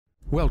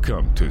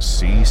Welcome to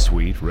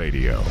C-Suite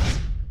Radio.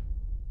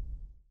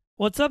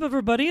 What's up,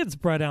 everybody? It's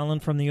Brett Allen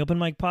from the Open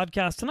Mic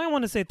Podcast, and I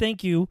want to say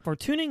thank you for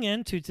tuning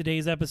in to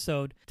today's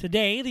episode.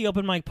 Today, the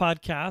Open Mic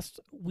Podcast,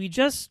 we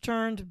just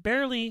turned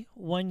barely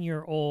 1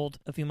 year old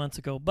a few months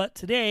ago, but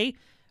today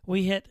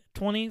we hit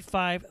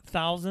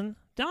 25,000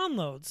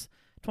 downloads.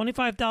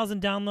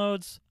 25,000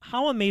 downloads.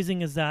 How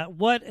amazing is that?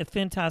 What a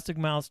fantastic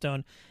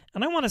milestone.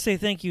 And I want to say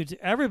thank you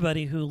to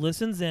everybody who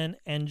listens in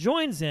and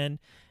joins in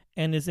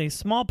and is a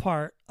small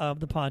part of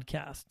the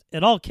podcast.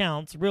 It all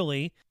counts,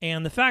 really.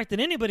 And the fact that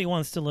anybody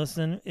wants to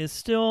listen is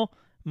still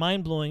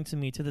mind-blowing to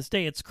me to this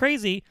day. It's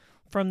crazy.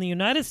 From the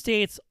United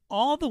States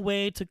all the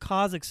way to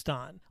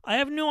Kazakhstan. I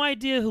have no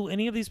idea who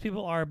any of these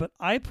people are, but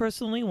I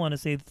personally want to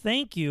say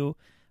thank you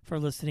for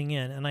listening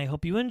in, and I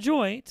hope you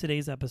enjoy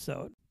today's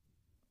episode.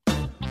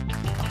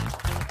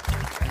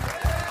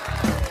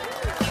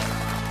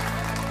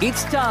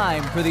 It's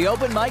time for the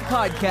Open Mic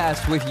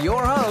Podcast with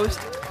your host,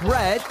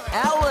 Brett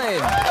Allen.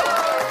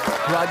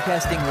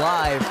 Broadcasting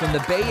live from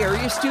the Bay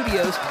Area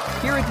studios,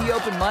 here at the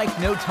Open Mic,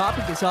 no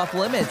topic is off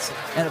limits.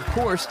 And of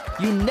course,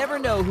 you never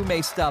know who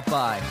may stop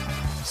by.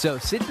 So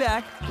sit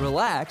back,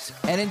 relax,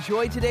 and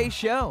enjoy today's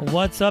show.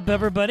 What's up,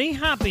 everybody?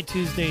 Happy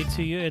Tuesday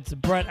to you. It's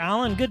Brett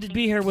Allen. Good to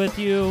be here with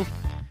you.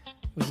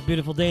 It was a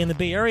beautiful day in the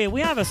Bay Area.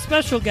 We have a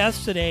special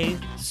guest today,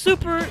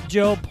 Super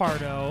Joe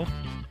Pardo.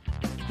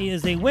 He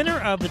is a winner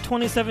of the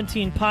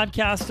 2017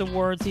 Podcast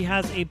Awards. He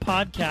has a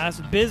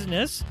podcast,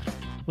 Business,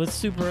 with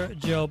Super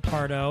Joe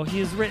Pardo. He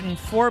has written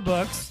 4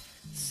 books,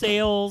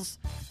 Sales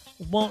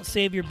Won't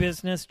Save Your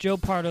Business, Joe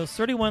Pardo's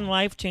 31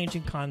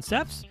 Life-Changing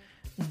Concepts,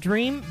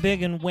 Dream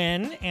Big and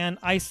Win, and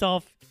I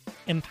Self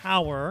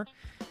Empower.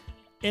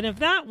 And if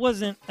that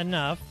wasn't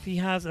enough, he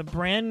has a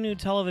brand new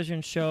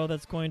television show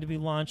that's going to be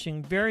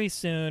launching very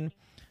soon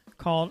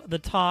called The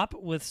Top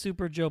with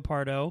Super Joe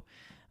Pardo.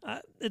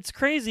 It's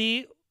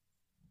crazy.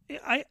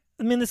 I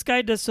mean, this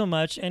guy does so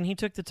much, and he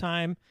took the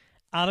time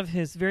out of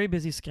his very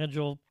busy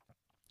schedule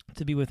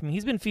to be with me.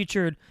 He's been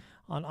featured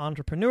on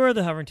Entrepreneur,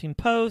 The Huffington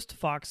Post,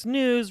 Fox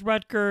News,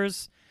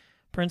 Rutgers,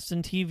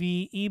 Princeton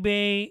TV,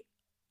 eBay,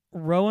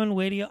 Rowan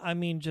Radio. I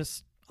mean,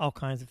 just all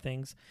kinds of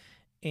things.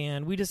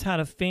 And we just had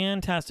a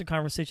fantastic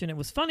conversation. It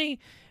was funny.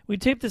 We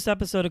taped this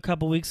episode a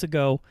couple weeks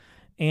ago,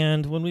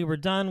 and when we were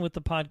done with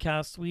the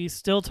podcast, we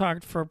still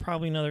talked for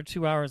probably another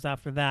 2 hours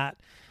after that.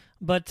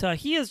 But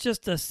he is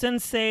just a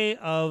sensei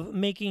of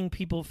making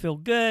people feel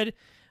good,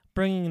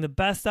 bringing the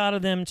best out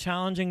of them,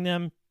 challenging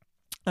them.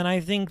 And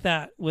I think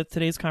that with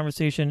today's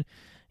conversation,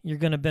 you're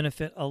going to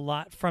benefit a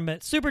lot from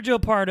it. Super Joe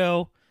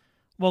Pardo,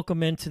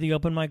 welcome into the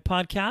Open Mic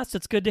Podcast.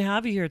 It's good to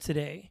have you here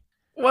today.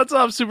 What's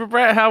up, Super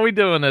Brett? How we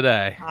doing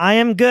today? I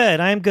am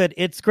good.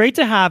 It's great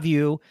to have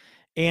you.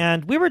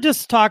 And we were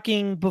just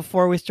talking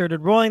before we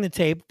started rolling the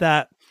tape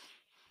that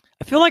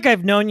I feel like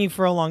I've known you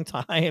for a long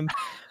time,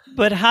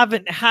 but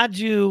haven't had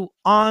you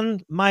on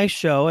my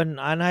show, and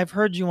I've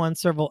heard you on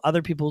several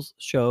other people's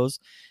shows.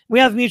 We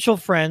have mutual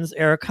friends,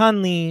 Eric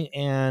Hunley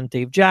and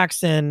Dave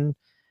Jackson.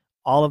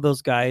 All of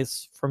those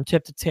guys from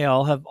tip to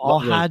tail have all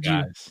had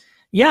you.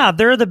 Yeah,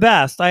 they're the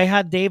best. I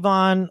had Dave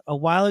on a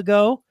while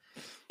ago,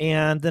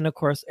 and then, of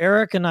course,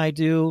 Eric and I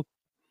do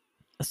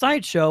a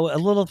side show, a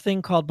little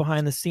thing called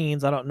Behind the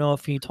Scenes. I don't know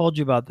if he told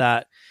you about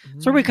that.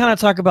 Mm-hmm. So we kind of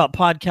talk about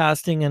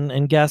podcasting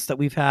and guests that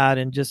we've had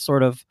and just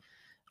sort of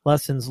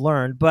lessons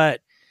learned.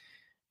 But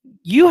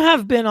you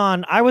have been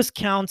on, I was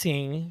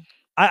counting,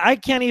 I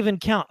can't even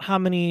count how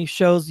many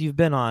shows you've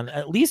been on.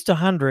 At least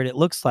 100, it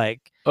looks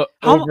like.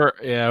 Over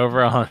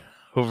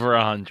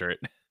 100.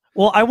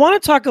 Well, I want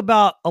to talk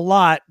about a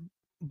lot,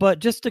 but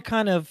just to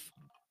kind of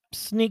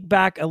sneak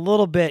back a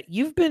little bit,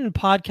 you've been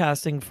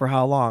podcasting for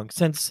how long?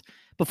 Since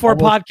before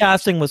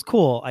podcasting was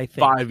cool, I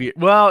think. 5 years.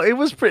 Well, it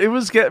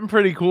was getting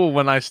pretty cool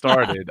when I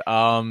started.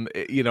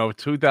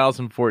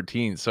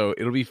 2014. So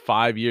it'll be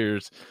 5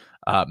 years.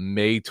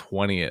 May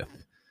 20th.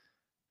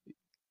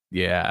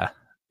 Yeah,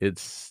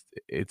 it's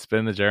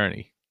been a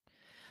journey.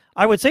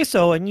 I would say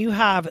so. And you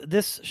have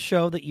this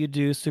show that you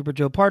do, Super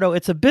Joe Pardo.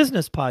 It's a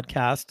business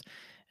podcast,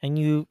 and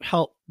you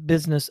help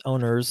business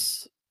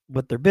owners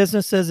with their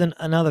businesses and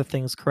other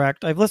things,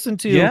 correct? I've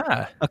listened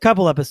to a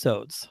couple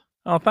episodes.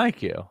 Oh,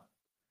 thank you.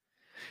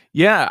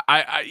 Yeah,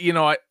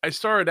 I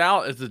started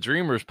out as the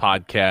Dreamers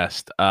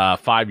podcast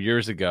 5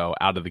 years ago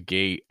out of the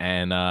gate,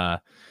 and I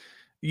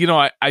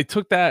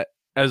took that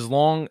as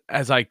long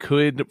as I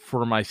could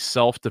for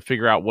myself to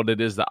figure out what it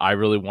is that I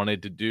really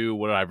wanted to do,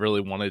 what I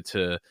really wanted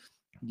to,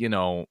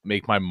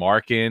 make my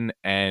mark in.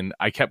 And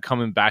I kept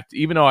coming back to,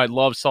 even though I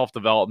love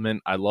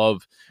self-development, I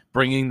love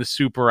bringing the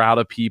super out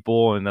of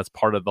people, and that's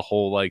part of the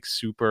whole like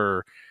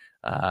super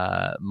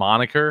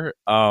moniker.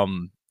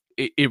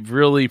 It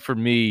really, for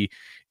me,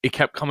 it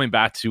kept coming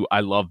back to, I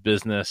love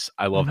business.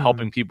 I love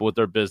helping people with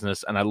their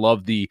business. And I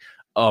love the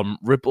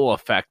ripple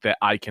effect that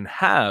I can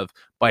have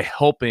by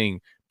helping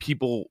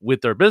people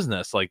with their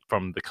business, like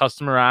from the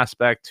customer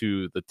aspect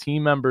to the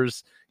team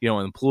members,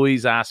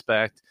 employees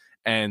aspect,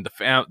 and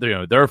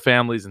their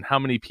families, and how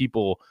many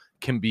people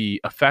can be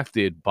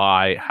affected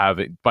by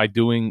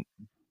doing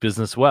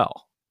business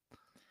well.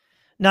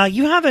 Now,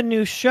 you have a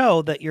new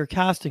show that you're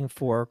casting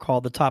for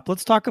called The Top.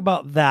 Let's talk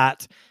about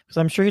that, because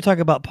I'm sure you talk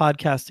about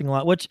podcasting a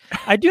lot, which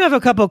I do have a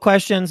couple of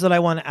questions that I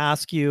want to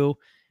ask you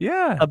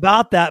Yeah.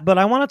 about that, but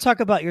I want to talk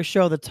about your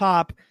show, The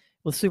Top,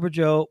 with Super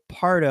Joe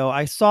Pardo.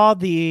 I saw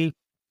the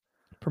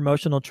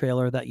promotional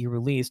trailer that you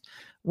released.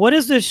 What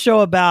is this show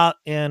about,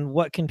 and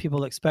what can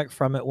people expect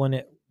from it when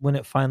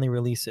it finally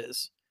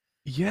releases?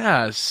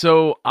 Yeah,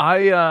 so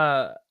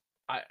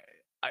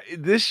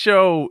this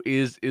show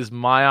is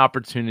my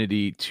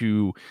opportunity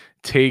to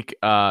take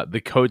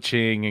the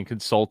coaching and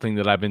consulting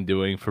that I've been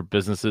doing for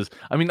businesses.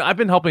 I mean, I've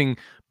been helping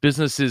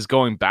businesses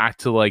going back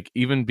to like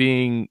even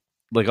being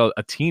like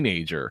a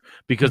teenager,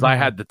 because I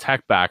had the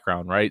tech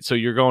background, right? So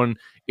you're going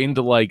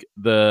into like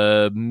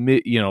the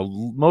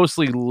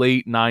mostly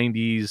late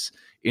 90s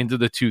into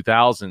the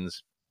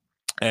 2000s,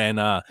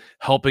 and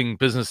helping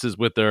businesses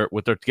with their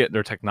getting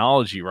their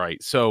technology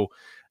right. So,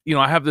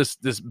 I have this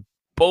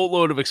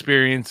boatload of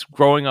experience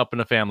growing up in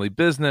a family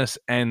business,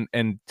 and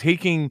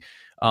taking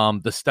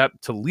the step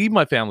to leave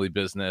my family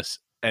business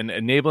and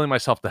enabling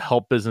myself to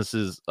help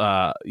businesses,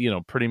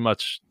 pretty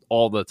much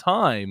all the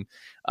time,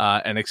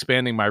 and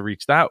expanding my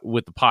reach that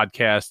with the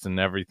podcast and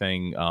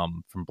everything,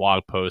 from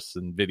blog posts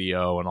and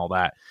video and all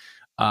that.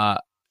 I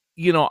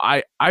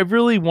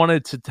really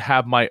wanted to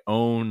have my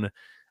own.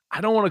 I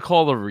don't want to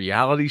call it a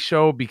reality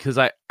show, because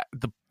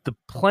the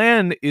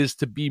plan is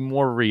to be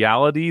more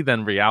reality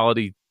than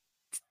reality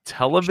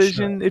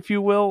television, Sure. if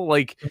you will.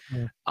 Like,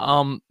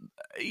 Mhm.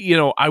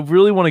 I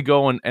really want to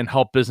go and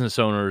help business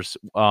owners,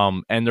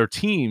 and their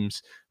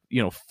teams,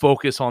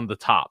 focus on the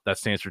top. That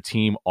stands for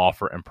team,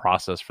 offer, and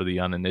process for the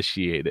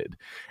uninitiated.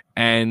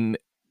 And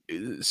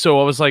so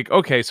I was like,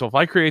 okay, so if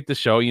I create the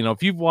show,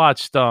 if you've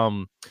watched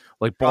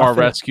like Bar Profit.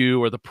 Rescue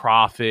or The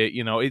Prophet,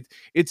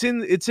 it's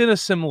in a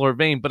similar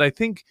vein. But I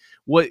think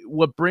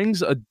what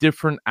brings a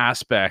different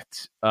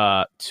aspect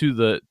to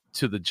the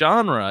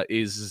genre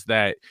is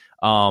that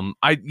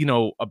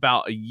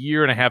about a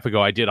year and a half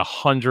ago, I did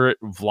 100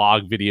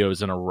 vlog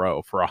videos in a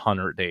row for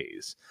 100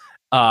 days.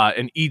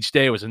 And each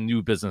day was a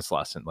new business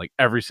lesson. Like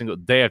every single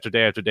day after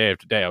day after day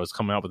after day, I was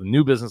coming up with a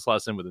new business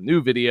lesson with a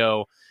new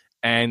video.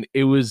 And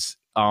it was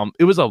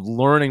a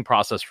learning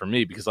process for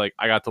me, because like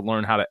I got to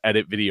learn how to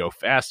edit video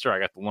faster. I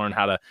got to learn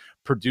how to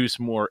produce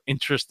more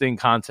interesting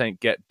content,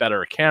 get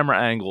better camera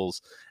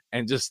angles,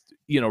 and just,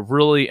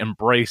 really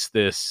embrace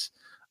this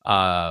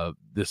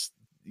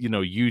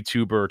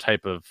YouTuber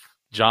type of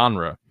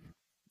genre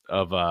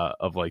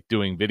of like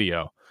doing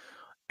video.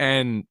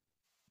 And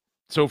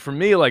so for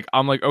me, like,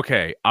 I'm like,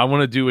 okay, I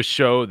want to do a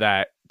show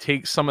that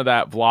takes some of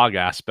that vlog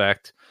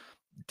aspect,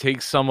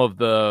 takes some of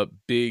the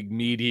big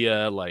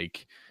media,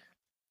 like,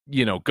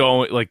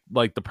 going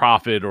like The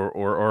Prophet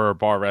or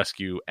Bar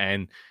Rescue,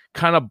 and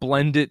kind of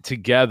blend it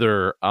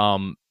together,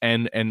 and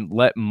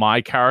let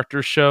my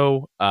character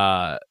show,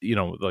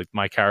 like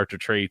my character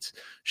traits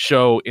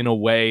show in a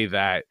way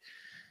that,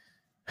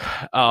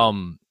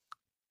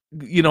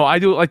 I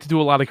do like to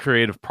do a lot of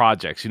creative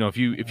projects. If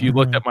you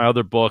looked at my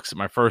other books,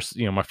 my first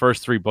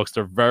 3 books,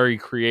 they're very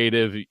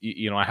creative.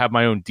 I have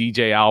my own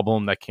DJ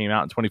album that came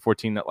out in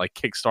 2014 that like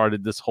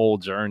kickstarted this whole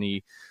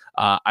journey.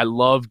 I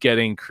love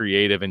getting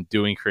creative and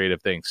doing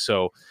creative things.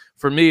 So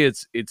for me,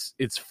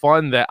 it's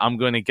fun that I'm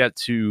going to get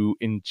to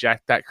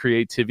inject that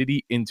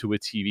creativity into a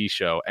TV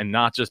show, and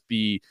not just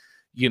be,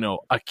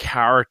 a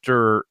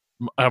character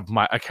of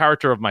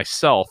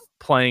myself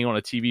playing on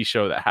a TV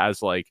show that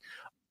has like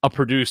a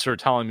producer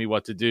telling me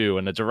what to do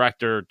and a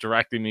director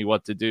directing me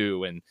what to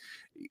do, and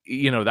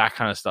that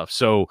kind of stuff.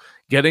 So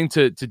getting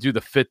to do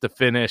the fit to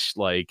finish,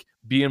 like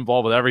be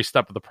involved with every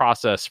step of the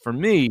process, for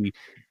me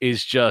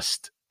is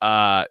just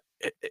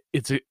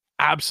it's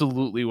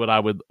absolutely what I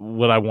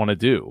want to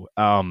do.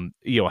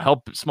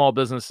 Help small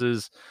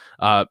businesses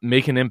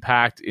make an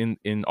impact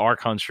in our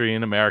country,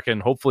 in America,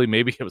 and hopefully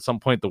maybe at some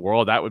point the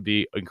world. That would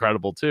be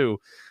incredible too.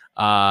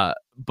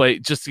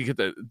 But just to get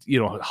the,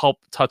 help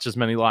touch as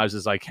many lives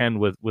as I can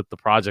with the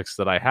projects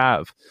that I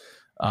have,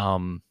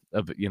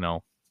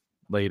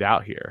 laid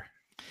out here.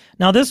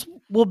 Now, this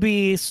will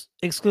be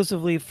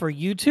exclusively for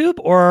YouTube,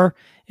 or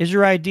is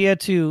your idea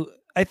to?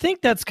 I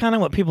think that's kind of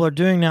what people are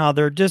doing now.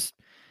 They're just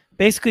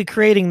basically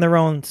creating their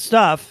own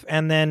stuff,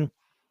 and then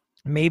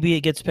maybe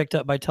it gets picked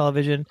up by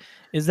television.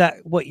 Is that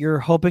what you're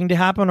hoping to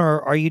happen,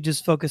 or are you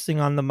just focusing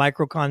on the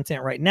micro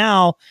content right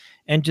now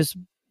and just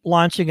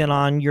launching it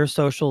on your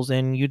socials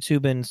and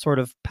YouTube and sort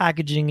of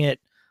packaging it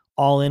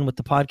all in with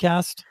the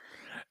podcast?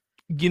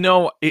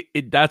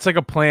 That's like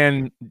a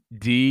plan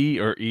D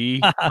or E,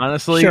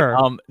 honestly. Sure.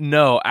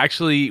 No,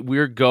 actually,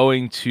 we're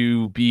going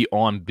to be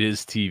on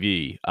Biz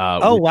TV.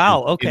 Oh, which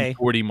wow. is Okay. in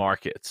 40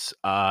 markets,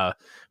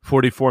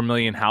 44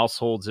 million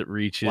households it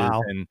reaches.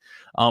 Wow.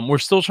 And we're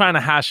still trying to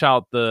hash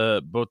out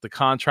both the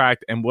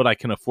contract and what I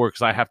can afford,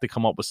 because I have to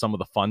come up with some of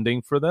the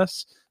funding for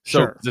this. So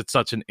Sure. it's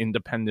such an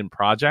independent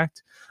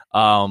project.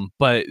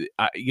 But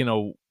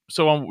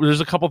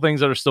there's a couple things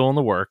that are still in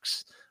the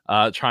works.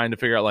 Trying to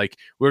figure out, like,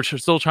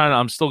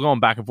 I'm still going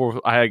back and forth.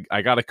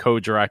 I got a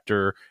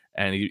co-director,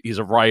 and he's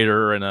a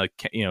writer, and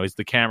he's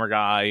the camera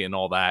guy and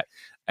all that.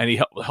 and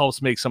he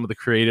helps make some of the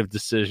creative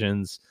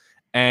decisions.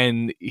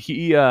 And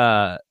he,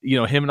 him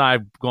and I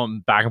have gone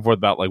back and forth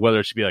about like whether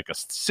it should be like a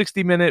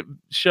 60-minute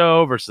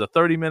show versus a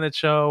 30-minute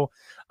show.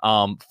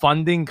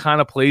 Funding kind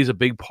of plays a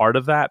big part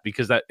of that,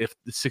 because that if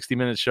the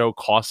 60-minute show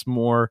costs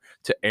more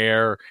to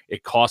air,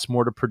 it costs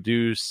more to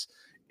produce.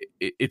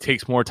 It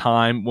takes more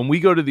time. When we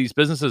go to these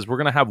businesses, we're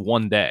gonna have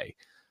one day.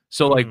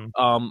 So like,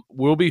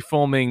 we'll be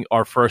filming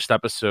our first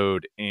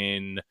episode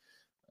in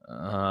where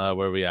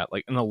are we at?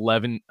 Like in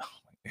 11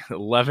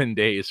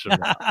 days from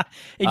now.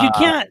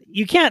 If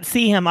you can't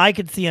see him, I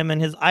could see him,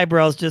 and his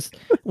eyebrows just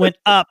went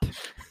up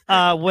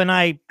when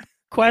I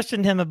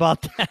questioned him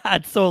about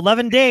that. So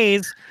 11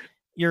 days,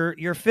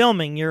 you're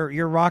filming,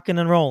 you're rocking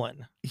and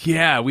rolling.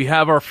 Yeah, we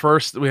have our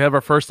first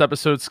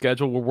episode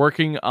scheduled. We're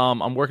working.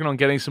 I'm working on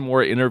getting some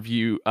more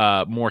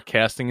more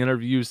casting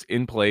interviews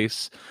in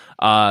place,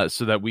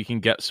 so that we can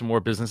get some more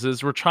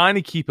businesses. We're trying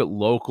to keep it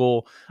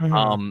local.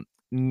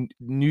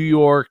 New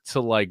York to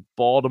like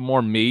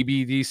Baltimore,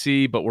 maybe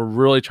DC, but we're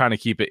really trying to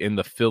keep it in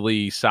the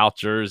Philly, South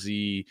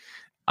Jersey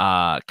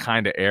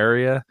kind of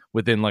area,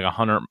 within like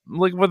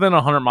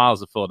 100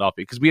 miles of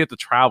Philadelphia, because we have to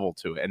travel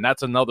to it. And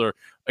that's another,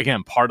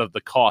 again, part of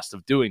the cost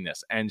of doing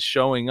this and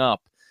showing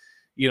up.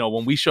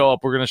 When we show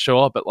up, we're going to show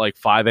up at like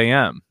 5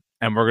 a.m.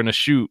 and we're going to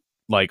shoot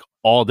like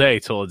all day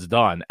till it's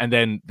done. And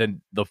then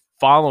the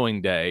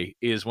following day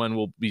is when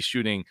we'll be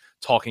shooting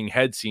talking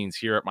head scenes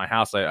here at my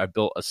house. I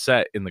built a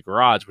set in the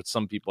garage, which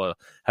some people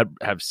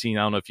have seen.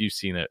 I don't know if you've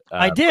seen it.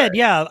 I did.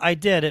 Yeah, I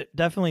did. It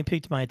definitely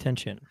piqued my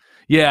attention.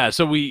 Yeah.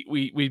 So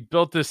we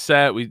built this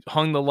set, we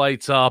hung the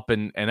lights up,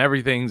 and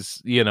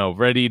everything's,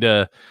 ready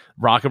to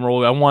rock and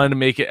roll. I wanted to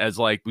make it as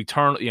like we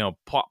turn,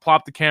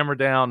 plop the camera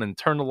down and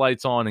turn the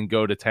lights on and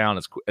go to town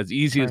as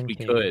easy as we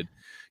could,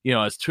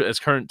 as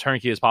current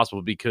turnkey as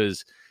possible,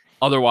 because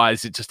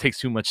otherwise it just takes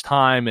too much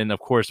time. And of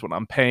course, when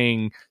I'm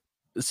paying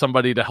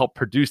somebody to help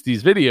produce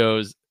these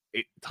videos,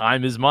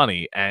 time is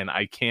money, and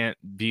I can't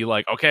be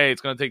like, okay,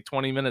 it's going to take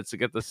 20 minutes to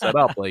get this set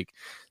up. Like,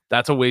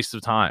 that's a waste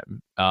of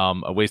time,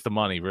 a waste of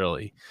money,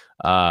 really.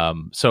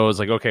 So it was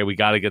like, okay, we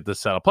got to get this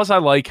set up. Plus, I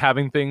like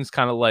having things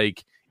kind of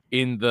like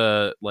in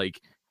the,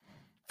 like,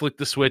 flick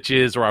the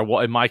switches,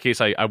 or in my case,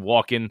 I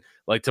walk in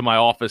like to my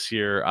office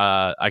here.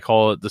 I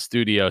call it the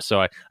studio.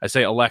 So I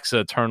say,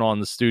 Alexa, turn on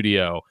the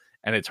studio,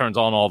 and it turns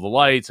on all the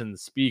lights and the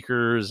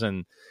speakers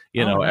and,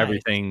 nice.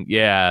 everything.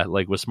 Yeah.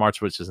 Like with smart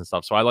switches and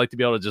stuff. So I like to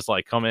be able to just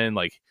like come in,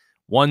 like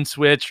one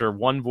switch or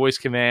one voice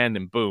command,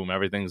 and boom,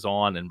 everything's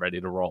on and ready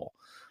to roll.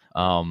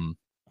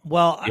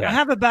 Well, I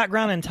have a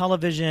background in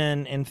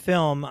television and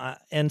film,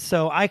 and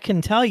so I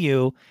can tell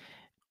you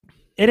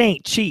it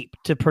ain't cheap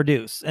to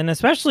produce. And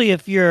especially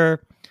if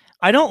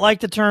I don't like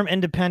the term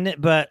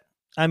independent, but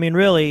I mean,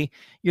 really,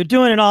 you're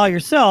doing it all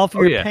yourself.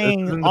 You're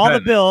paying all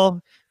the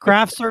bill,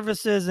 craft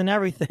services and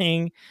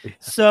everything. Yeah.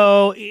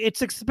 So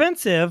it's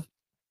expensive,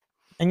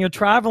 and you're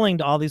traveling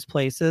to all these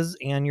places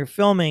and you're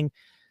filming.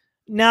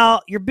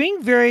 Now, you're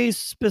being very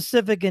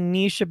specific and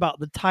niche about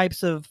the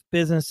types of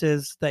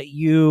businesses that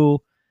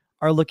you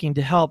are looking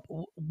to help.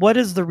 What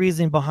is the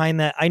reason behind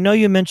that? I know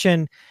you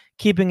mentioned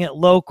keeping it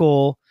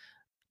local.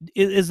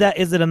 Is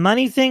it a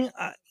money thing?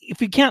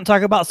 If you can't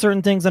talk about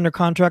certain things under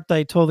contract,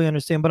 I totally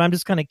understand, but I'm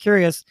just kind of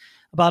curious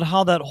about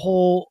how that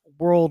whole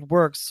world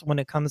works when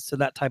it comes to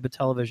that type of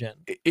television.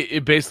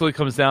 It basically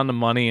comes down to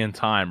money and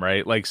time,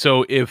 right? Like,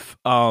 so if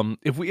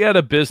we had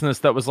a business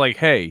that was like,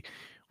 hey,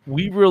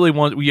 we really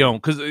want,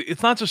 because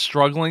it's not just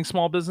struggling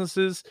small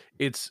businesses,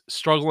 it's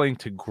struggling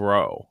to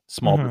grow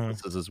small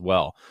businesses as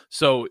well.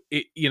 So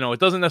it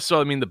doesn't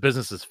necessarily mean the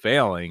business is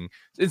failing.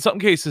 In some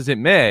cases it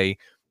may,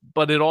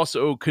 but it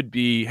also could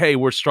be, hey,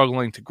 we're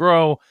struggling to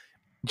grow.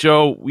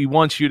 Joe, we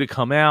want you to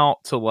come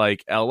out to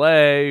like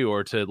LA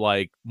or to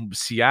like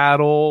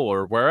Seattle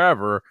or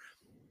wherever.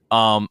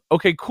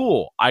 Okay,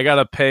 cool. I got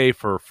to pay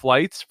for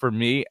flights for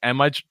me and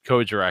my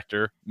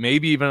co-director,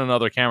 maybe even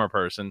another camera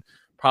person.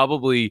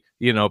 Probably,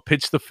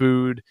 pitch the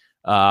food,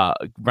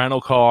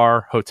 rental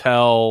car,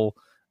 hotel.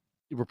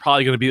 We're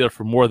probably going to be there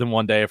for more than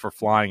one day if we're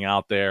flying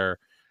out there,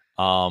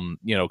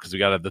 because we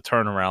got to have the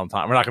turnaround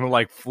time. We're not going to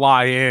like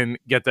fly in,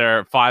 get there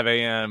at 5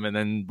 a.m. and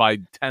then by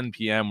 10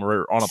 p.m.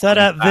 we're on a set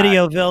up back.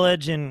 Video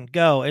village and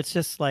go. It's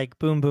just like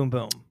boom, boom,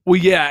 boom. Well,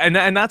 yeah,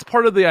 and that's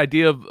part of the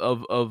idea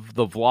of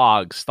the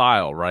vlog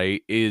style,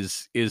 right?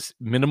 Is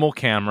minimal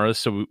cameras.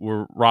 So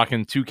we're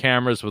rocking 2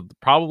 cameras with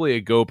probably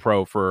a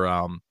GoPro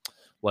for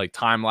like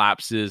time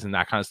lapses and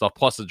that kind of stuff,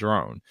 plus a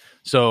drone.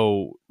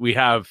 So we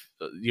have,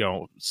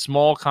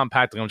 small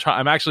compact.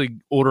 I'm actually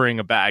ordering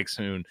a bag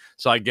soon,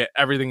 so I get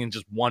everything in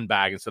just one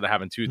bag instead of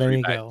having 2,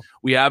 3 bags. Go.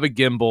 We have a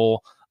gimbal.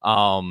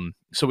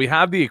 So we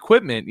have the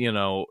equipment,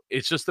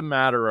 it's just a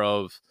matter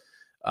of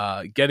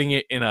getting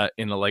it in a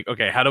like,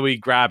 okay, how do we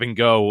grab and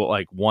go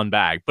like one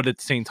bag, but at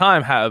the same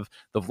time have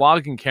the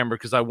vlogging camera,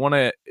 because I want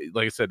to,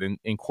 like I said,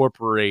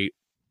 incorporate,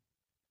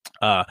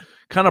 kind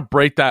of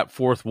break that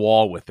fourth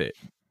wall with it.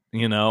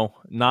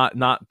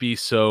 Not be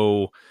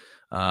so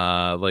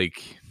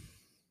like,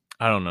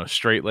 I don't know,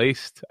 straight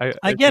laced.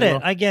 I get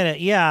it.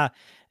 Yeah.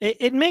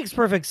 It makes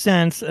perfect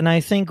sense, and I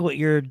think what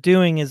you're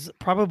doing is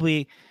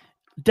probably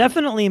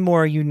definitely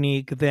more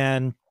unique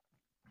than,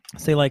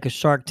 say, like a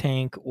Shark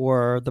Tank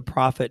or The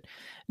Profit.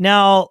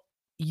 Now,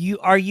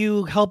 are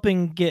you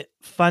helping get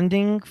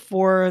funding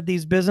for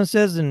these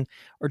businesses and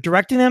or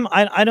directing them?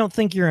 I don't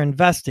think you're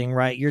investing,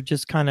 right? You're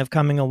just kind of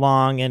coming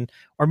along, and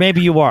or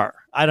maybe you are.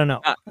 I don't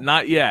know.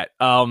 Not yet.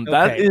 That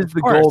Okay, is of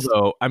the goal, course.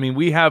 though. I mean,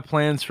 we have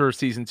plans for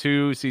season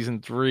 2,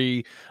 season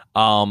 3.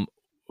 Um,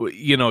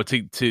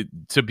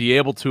 to be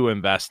able to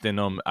invest in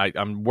them.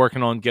 I'm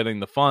working on getting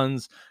the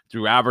funds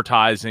through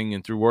advertising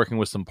and through working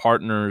with some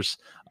partners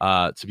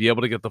to be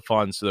able to get the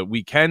funds so that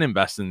we can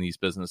invest in these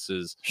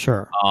businesses.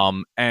 Sure.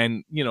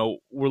 And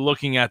we're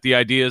looking at the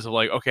ideas of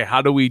like, okay,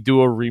 how do we do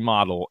a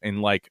remodel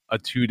in like a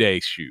 2-day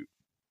shoot?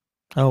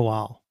 Oh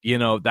wow.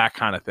 That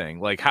kind of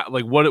thing. Like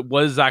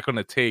what is that going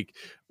to take?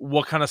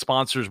 What kind of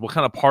sponsors, what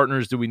kind of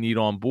partners do we need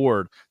on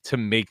board to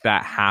make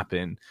that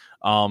happen?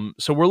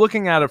 So we're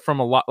looking at it from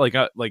a lot like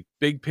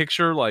big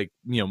picture, like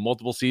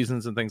multiple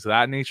seasons and things of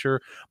that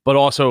nature, but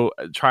also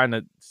trying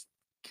to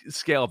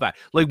scale back.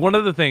 Like one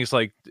of the things,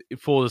 like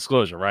full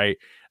disclosure, right?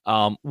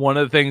 One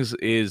of the things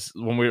is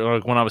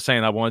when I was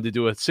saying I wanted to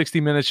do a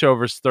 60-minute show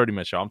versus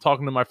 30-minute show. I'm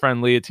talking to my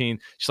friend Leontine.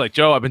 She's like,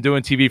 Joe, I've been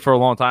doing TV for a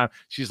long time.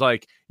 She's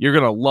like, you're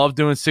gonna love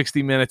doing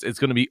 60 minutes. It's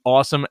gonna be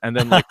awesome. And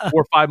then like 4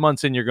 or 5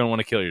 months in, you're gonna want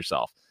to kill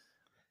yourself.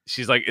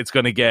 She's like, it's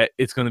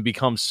gonna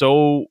become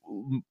so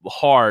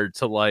hard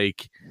to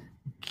like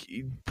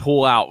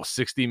pull out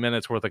 60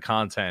 minutes worth of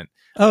content.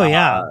 Oh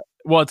yeah.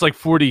 Well, it's like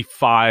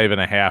 45 and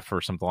a half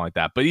or something like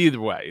that. But either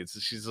way,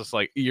 she's just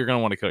like, you're going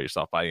to want to kill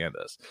yourself by the end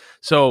of this.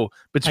 So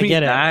between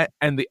that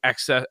and the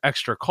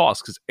extra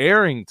cost, because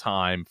airing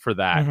time for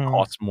that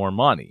costs more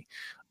money.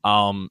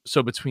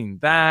 So between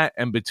that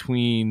and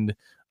between,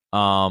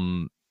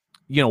 when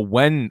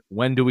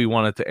do we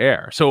want it to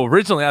air? So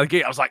originally out of the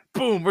gate, I was like,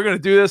 boom, we're going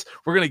to do this.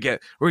 We're going to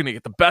get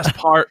the best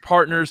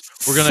partners.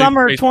 We're going to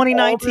summer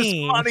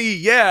 2019 money.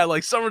 Yeah.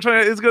 Like summer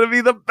 2019 is going to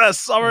be the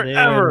best summer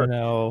ever.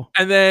 No.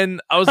 And then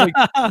I was like,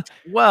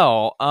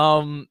 well,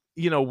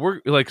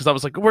 we're like, cause I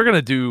was like, we're going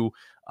to do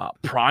a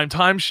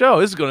primetime show.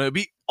 This is going to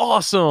be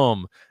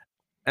awesome.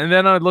 And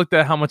then I looked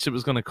at how much it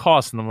was going to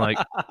cost. And I'm like,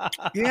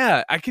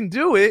 yeah, I can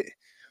do it.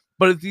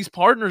 But if these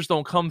partners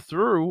don't come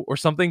through or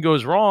something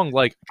goes wrong,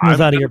 like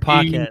comes out of your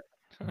pocket,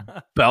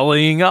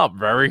 bellying up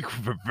very,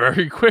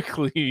 very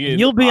quickly.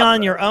 You'll be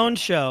on your own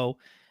show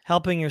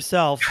helping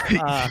yourself.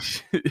 Yeah.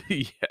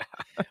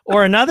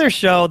 Or another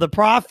show, The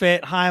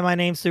Profit. Hi, my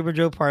name's Super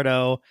Joe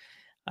Pardo.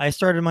 I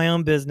started my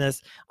own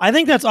business. I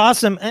think that's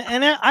awesome.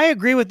 And I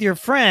agree with your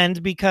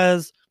friend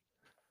because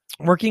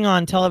working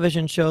on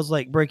television shows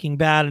like Breaking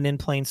Bad and In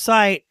Plain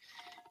Sight,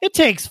 it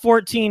takes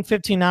 14,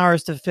 15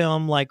 hours to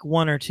film like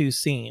 1 or 2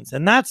 scenes.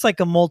 And that's like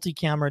a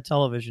multi-camera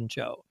television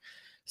show.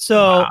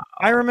 So wow.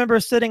 I remember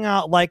sitting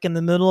out like in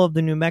the middle of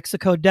the New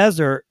Mexico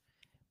desert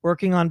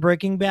working on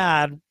Breaking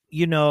Bad.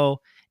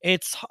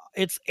 It's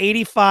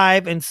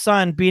 85 and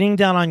sun beating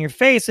down on your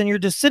face. And you're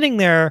just sitting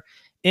there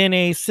in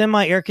a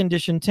semi-air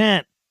conditioned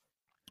tent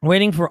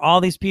waiting for all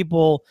these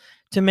people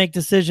to make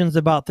decisions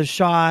about the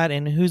shot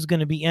and who's going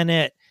to be in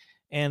it.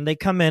 And they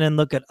come in and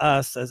look at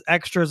us as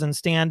extras and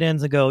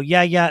stand-ins and go,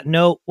 yeah,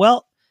 no,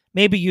 well,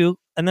 maybe you.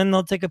 And then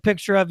they'll take a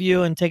picture of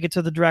you and take it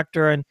to the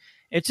director. And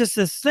it's just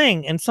this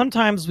thing. And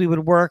sometimes we would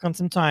work and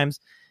sometimes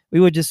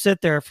we would just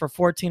sit there for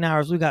 14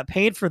 hours. We got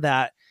paid for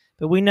that,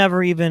 but we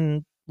never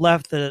even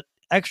left the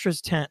extras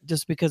tent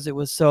just because it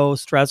was so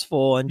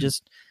stressful and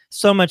just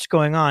so much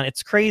going on.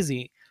 It's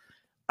crazy.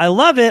 I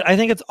love it. I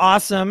think it's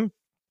awesome.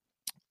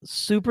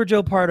 Super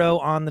Joe Pardo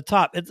on the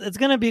top. It's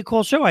going to be a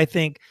cool show, I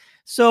think.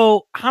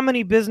 So how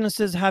many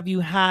businesses have you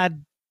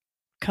had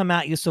come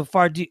at you so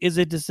far? Is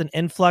it just an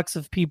influx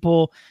of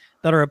people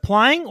that are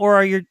applying, or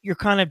are you're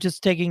kind of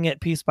just taking it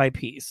piece by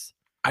piece?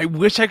 I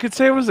wish I could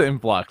say it was an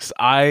influx.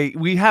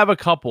 We have a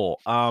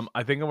couple.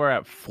 I think we're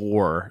at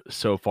 4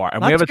 so far,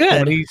 and that's we have a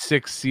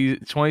good.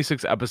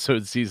 26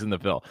 episode season to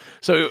fill.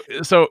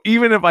 So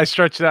even if I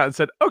stretch it out and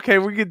said, okay,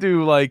 we could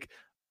do like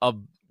a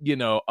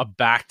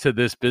back to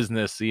this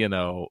business,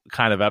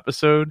 kind of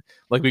episode,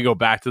 like we go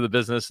back to the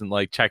business and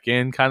like check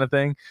in kind of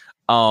thing.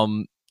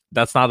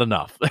 That's not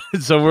enough.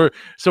 so we're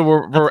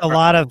a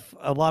lot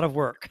of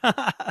work.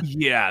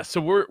 Yeah.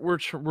 So we're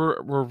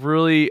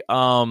really,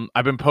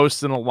 I've been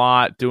posting a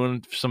lot,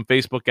 doing some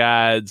Facebook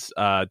ads,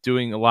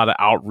 doing a lot of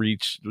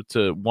outreach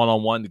to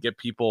one-on-one to get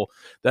people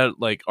that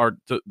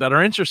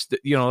are interested,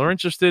 they're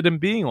interested in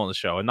being on the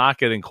show and not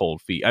getting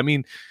cold feet. I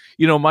mean,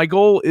 my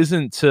goal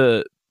isn't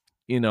to,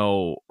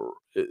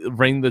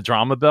 ring the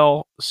drama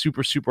bell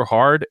super, super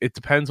hard. It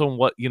depends on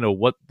what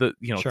the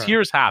Sure.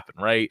 tiers happen,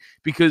 right?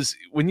 Because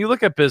when you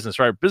look at business,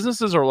 right,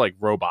 businesses are like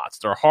robots.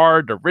 They're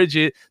hard, they're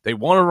rigid, they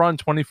want to run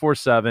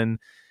 24/7,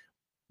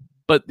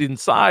 but the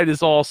inside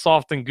is all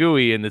soft and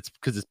gooey, and it's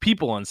because it's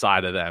people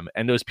inside of them,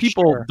 and those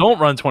people don't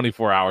run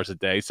 24 hours a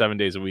day, 7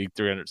 days a week,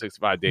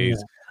 365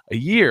 days a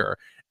year.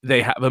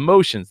 They have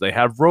emotions, they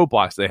have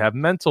roadblocks, they have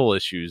mental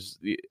issues,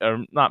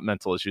 or not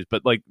mental issues,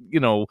 but like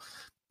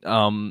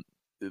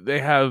they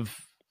have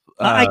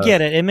I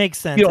get it. It makes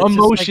sense. It's just like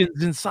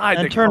emotions inside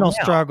that internal come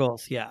out.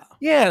 struggles. Yeah.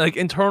 Yeah, like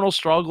internal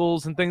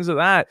struggles and things of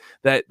that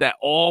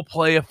all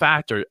play a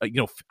factor.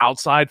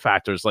 Outside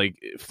factors like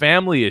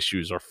family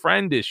issues or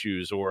friend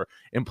issues or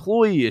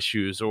employee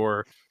issues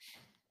or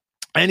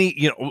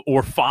any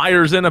or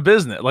fires in a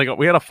business. Like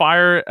we had a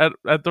fire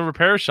at the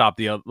repair shop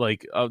 2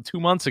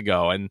 months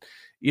ago, and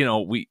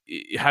we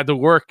had to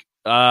work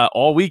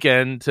all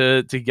weekend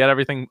to get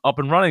everything up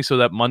and running so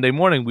that Monday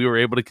morning we were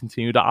able to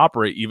continue to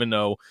operate, even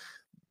though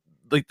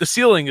like the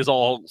ceiling is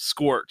all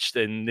scorched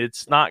and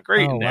it's not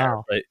great in there.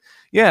 Wow. But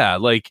yeah,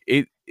 like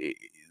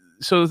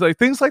so it's like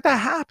things like that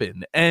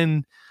happen.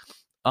 And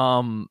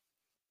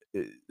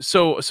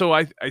so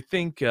I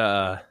think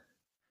I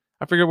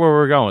forget where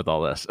we're going with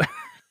all this.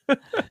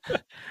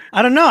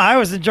 I don't know. I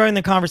was enjoying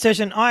the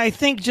conversation. I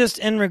think just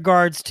in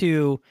regards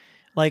to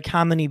like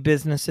how many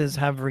businesses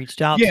have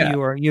reached out to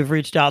you or you've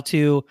reached out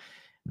to,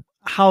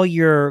 how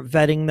you're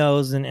vetting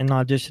those and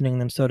auditioning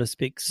them, so to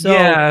speak. So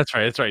yeah, that's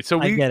right. So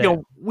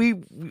we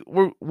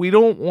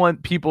don't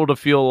want people to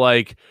feel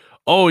like,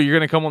 oh, you're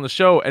going to come on the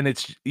show. And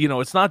it's,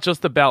 it's not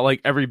just about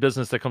like every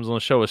business that comes on the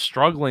show is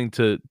struggling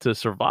to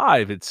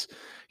survive. It's,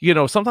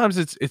 sometimes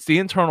it's the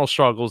internal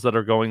struggles that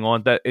are going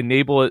on that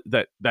enable it,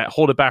 that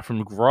hold it back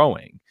from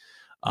growing.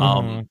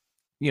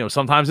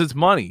 Sometimes it's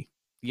money,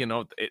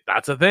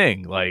 that's a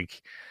thing.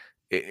 Like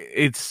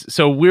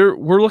so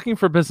we're looking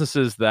for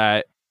businesses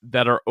that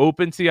are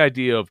open to the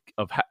idea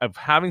of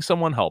having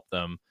someone help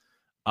them.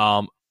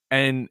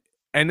 And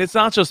it's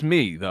not just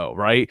me though,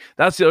 right?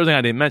 That's the other thing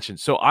I didn't mention.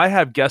 So I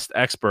have guest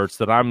experts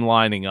that I'm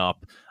lining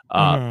up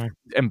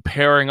and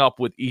pairing up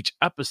with each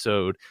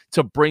episode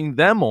to bring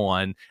them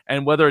on,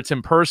 and whether it's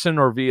in person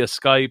or via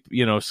Skype,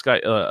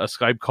 a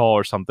Skype call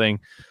or something,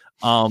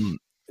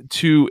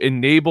 to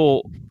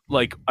enable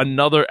like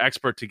another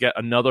expert to get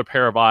another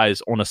pair of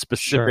eyes on a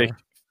specific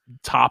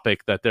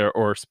topic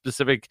or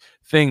specific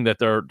thing that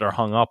they're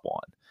hung up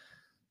on.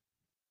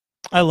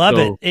 I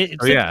love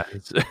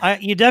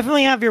it. You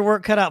definitely have your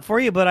work cut out for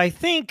you, but I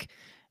think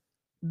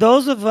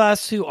those of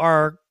us who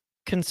are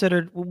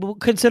consider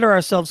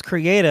ourselves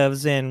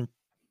creatives and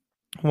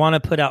want to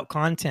put out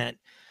content,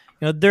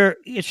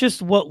 it's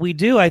just what we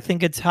do. I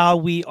think it's how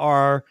we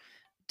are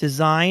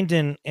designed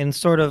and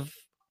sort of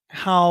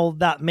how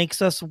that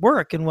makes us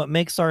work and what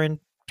makes our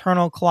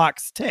internal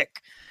clocks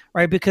tick,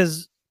 right?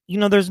 Because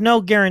there's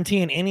no guarantee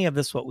in any of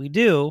this what we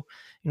do.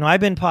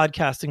 I've been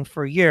podcasting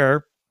for a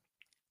year.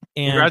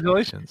 And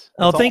congratulations.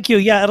 That's thank you.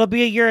 Yeah, it'll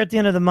be a year at the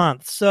end of the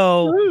month.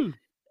 So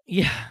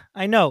yeah,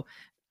 I know.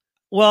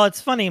 Well,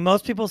 it's funny.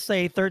 Most people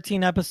say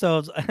 13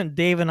 episodes, and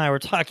Dave and I were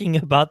talking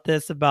about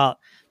this, about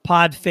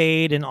pod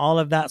fade and all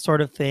of that sort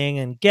of thing,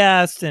 and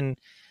guests and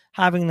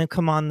having them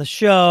come on the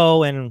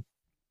show. And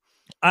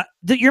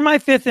you're my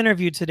 5th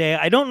interview today.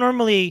 I don't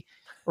normally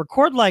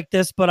record like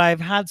this, but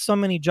I've had so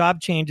many job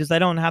changes. I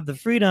don't have the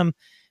freedom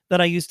that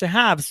I used to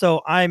have.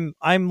 So I'm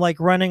like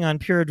running on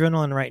pure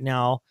adrenaline right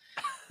now.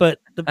 But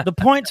the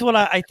point to what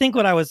I think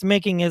what I was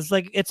making is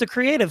like, it's a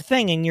creative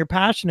thing and you're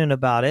passionate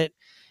about it.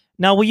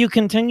 Now, will you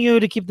continue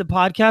to keep the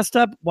podcast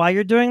up while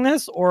you're doing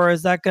this, or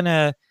is that going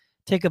to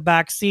take a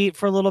back seat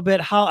for a little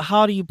bit?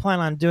 How do you plan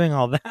on doing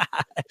all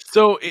that?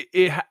 So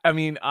I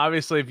mean,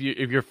 obviously, if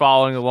you're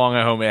following along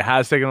at home, it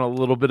has taken a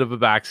little bit of a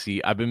back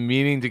seat. I've been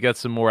meaning to get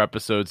some more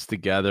episodes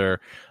together.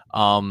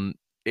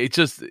 It's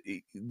just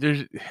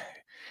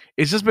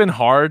been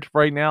hard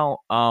right now.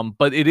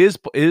 But it is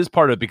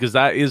part of it, because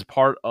that is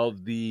part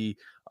of the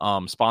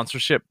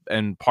sponsorship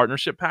and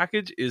partnership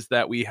package, is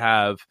that we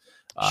have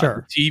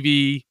the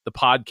TV, the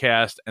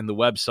podcast, and the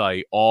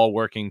website all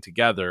working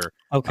together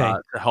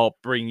to help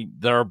bring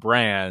their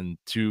brand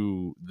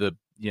to the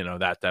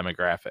that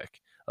demographic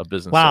of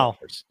business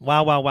owners.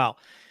 Wow.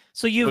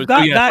 So you've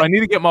got that. So I need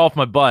to get them off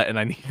my butt, and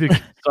I need to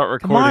start recording.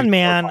 Come on,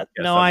 man.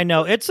 No, I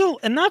know.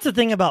 And that's the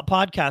thing about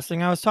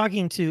podcasting. I was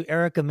talking to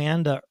Erica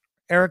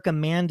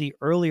Mandy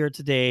earlier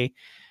today,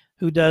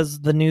 who does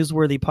the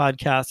Newsworthy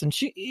podcast. And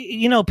she,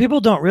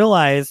 people don't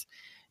realize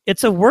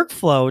it's a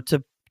workflow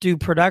to do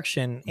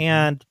production.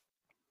 And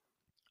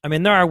I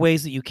mean, there are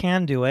ways that you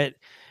can do it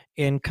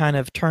in kind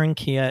of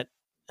turnkey it.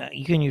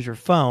 You can use your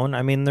phone.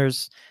 I mean,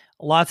 there's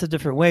lots of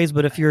different ways,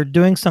 but if you're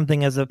doing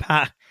something as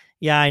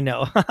yeah, I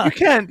know.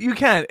 You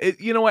can.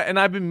 You know what? And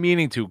I've been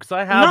meaning to, because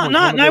I have.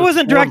 I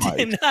wasn't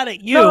directing that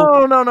at you.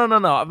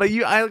 No. But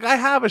I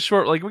have a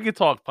short, like, we could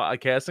talk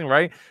podcasting,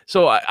 right?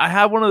 So I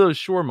have one of those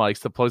Shure mics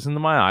that plugs into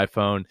my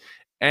iPhone,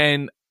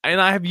 and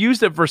I have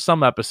used it for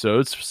some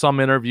episodes, some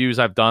interviews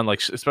I've done,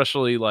 like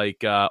especially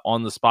like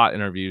on the spot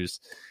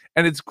interviews,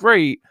 and it's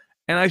great.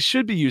 And I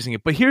should be using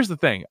it. But here's the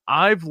thing: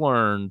 I've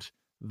learned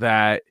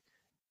that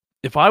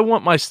if I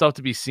want my stuff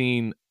to be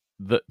seen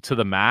to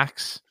the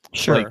max,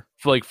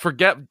 like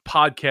forget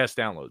podcast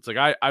downloads.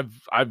 Like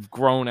I've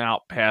grown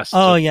out past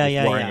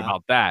worrying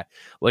about that.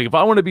 Like if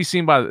I want to be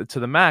seen to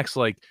the max,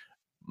 like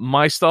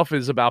my stuff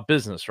is about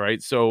business,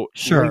 right? So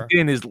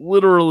LinkedIn is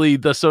literally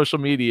the social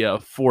media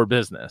for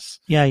business.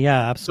 Yeah,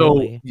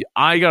 absolutely. So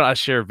I gotta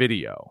share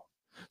video.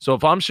 So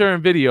if I'm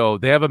sharing video,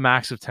 they have a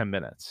max of 10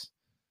 minutes.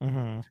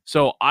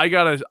 So I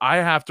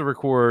have to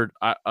record,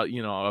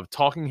 a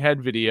talking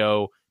head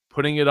video,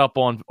 putting it up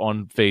on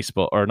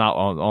Facebook, or not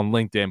on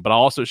LinkedIn, but I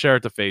also share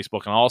it to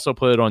Facebook, and I also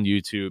put it on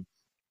YouTube,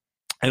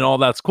 and all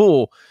that's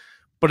cool.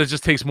 But it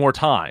just takes more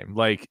time,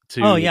 like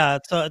to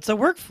it's a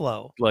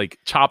workflow. like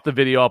chop the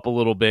video up a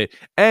little bit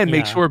and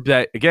make sure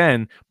that,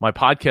 again, my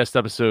podcast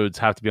episodes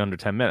have to be under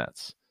 10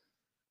 minutes.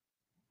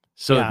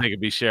 So that they can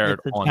be shared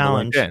on the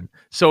LinkedIn.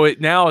 So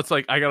it's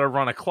like I got to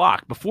run a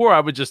clock. Before, I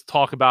would just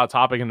talk about a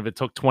topic, and if it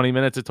took 20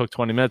 minutes, it took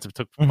 20 minutes. If it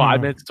took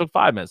 5 minutes, it took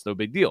 5 minutes. No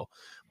big deal.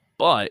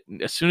 But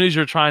as soon as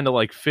you're trying to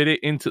like fit it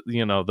into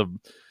the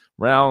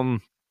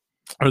round,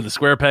 or the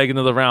square peg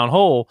into the round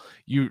hole,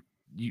 you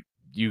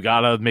got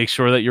to make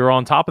sure that you're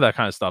on top of that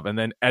kind of stuff, and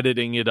then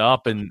editing it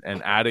up and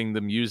adding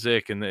the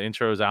music and the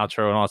intros,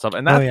 outro, and all that stuff.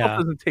 And that stuff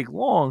doesn't take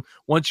long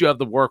once you have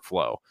the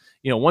workflow.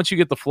 Once you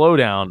get the flow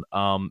down,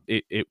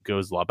 it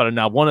goes a lot better.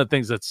 Now, one of the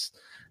things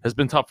has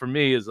been tough for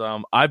me is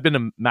I've been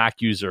a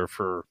Mac user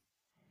for,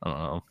 I don't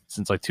know,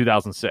 since like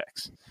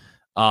 2006.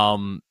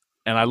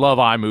 And I love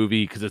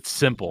iMovie because it's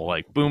simple,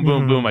 like boom,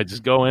 boom, boom. I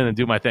just go in and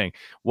do my thing.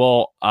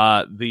 Well,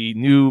 the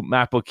new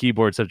MacBook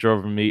keyboards have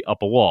driven me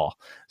up a wall.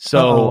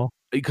 So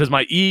because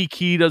my E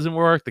key doesn't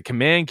work, the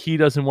command key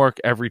doesn't work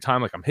every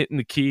time. Like I'm hitting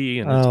the key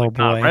and it's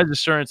not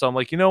registering. So I'm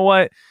like, you know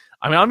what?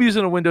 I mean, I'm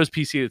using a Windows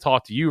PC to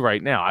talk to you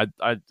right now.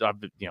 I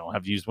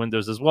have used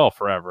Windows as well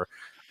forever.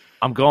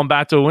 I'm going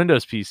back to a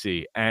Windows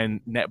PC,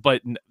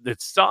 but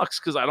it sucks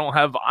because I don't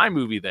have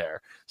iMovie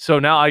there. So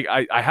now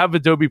I have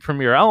Adobe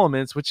Premiere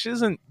Elements, which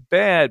isn't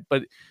bad,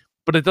 but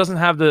it doesn't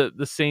have the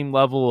same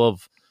level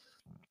of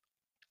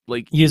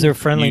like user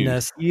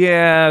friendliness.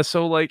 Yeah,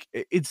 so like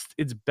it's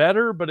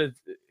better, but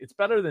it's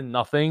better than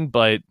nothing.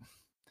 But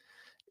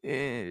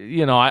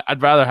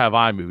I'd rather have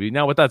iMovie.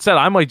 Now, with that said,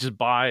 I might just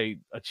buy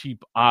a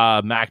cheap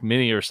Mac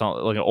Mini or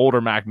something, like an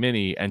older Mac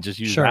Mini, and just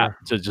use that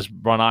to just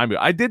run iMovie.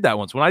 I did that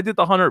once when I did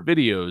the 100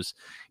 videos.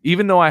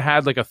 Even though I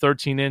had like a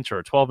 13-inch or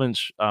a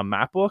 12-inch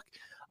MacBook,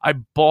 I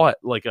bought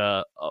like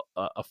a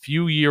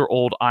few year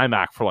old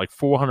iMac for like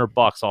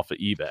 $400 off of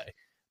eBay.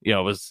 It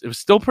was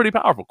still pretty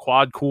powerful,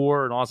 quad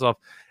core and all that stuff.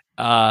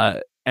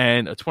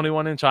 And a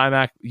 21-inch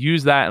iMac,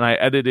 used that, and I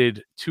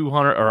edited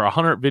 200 or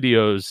 100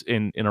 videos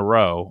in a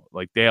row,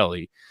 like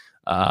daily,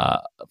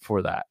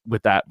 for that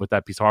with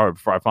that piece of hardware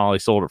before I finally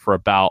sold it for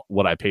about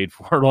what I paid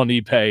for it on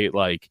eBay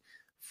like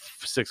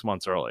 6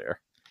 months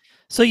earlier.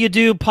 So you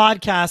do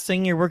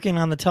podcasting, you're working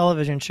on the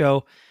television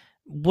show.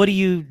 What do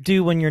you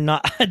do when you're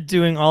not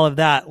doing all of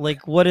that?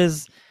 Like, what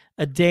is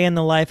a day in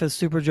the life of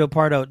Super Joe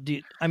Pardo?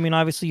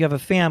 Obviously you have a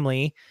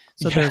family,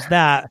 so there's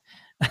that.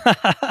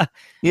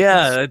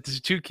 It's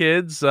 2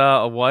 kids,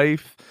 a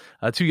wife,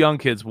 2 young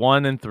kids,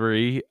 1 and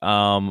 3,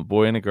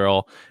 boy and a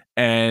girl.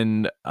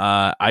 And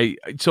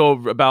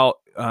so about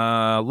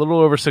a little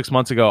over 6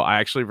 months ago, I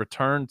actually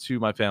returned to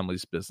my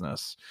family's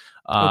business.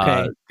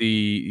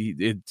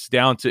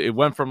 It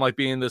went from like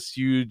being this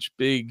huge,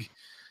 big,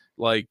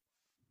 like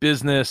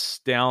business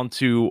down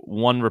to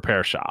one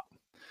repair shop.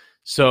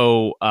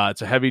 So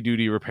it's a heavy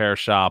duty repair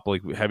shop,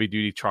 like heavy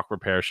duty truck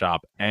repair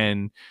shop.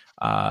 And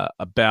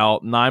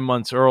about 9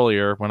 months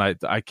earlier, when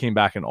I came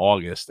back in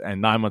August, and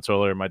 9 months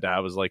earlier, my dad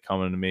was like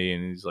coming to me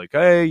and he's like,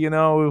 hey,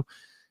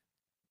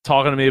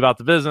 talking to me about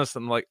the business.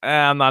 And I'm like,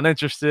 I'm not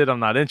interested.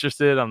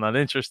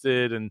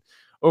 And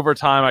over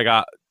time, I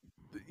got,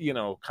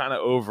 kind of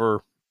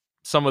over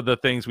some of the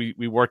things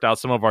we worked out,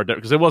 some of our,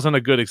 because it wasn't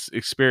a good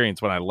experience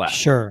when I left.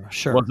 Sure.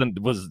 It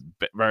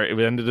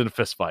ended in a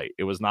fist fight.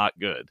 It was not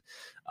good.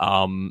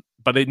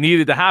 But it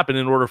needed to happen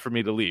in order for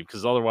me to leave,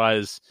 because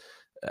otherwise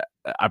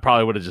I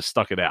probably would have just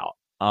stuck it out.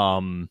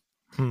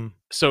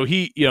 So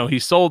he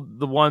sold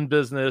the one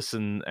business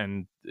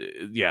and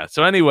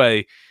so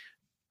anyway,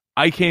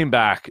 I came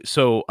back.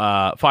 So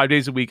 5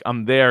 days a week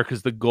I'm there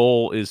because the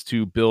goal is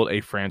to build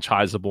a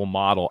franchisable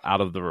model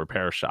out of the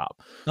repair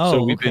shop.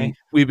 So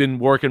I've been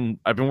working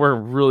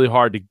really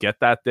hard to get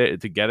that there,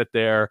 to get it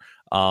there.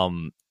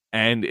 And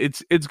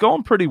it's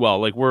going pretty well.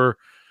 Like we're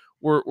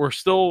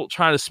still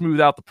trying to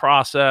smooth out the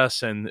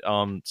process and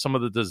some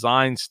of the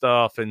design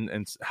stuff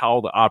and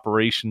how the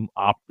operation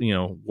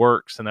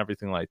works and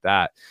everything like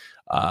that.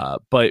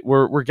 But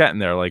we're getting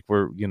there. Like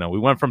we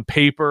went from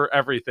paper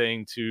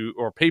everything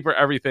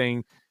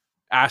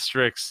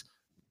asterisk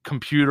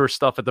computer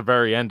stuff at the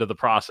very end of the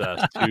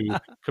process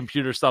to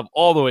computer stuff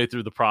all the way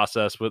through the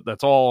process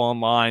that's all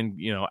online,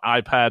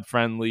 iPad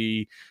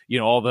friendly,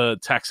 all the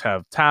techs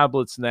have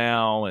tablets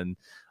now. And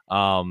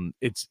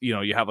it's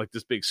you have like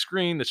this big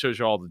screen that shows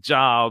you all the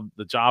job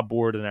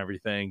board and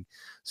everything.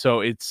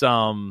 So it's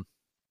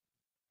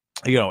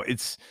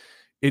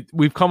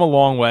we've come a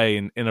long way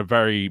in a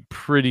very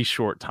pretty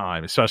short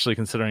time, especially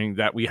considering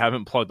that we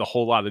haven't plugged a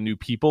whole lot of new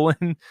people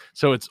in.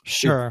 So it's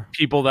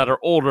people that are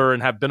older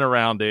and have been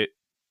around it,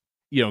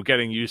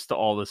 getting used to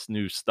all this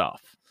new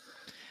stuff.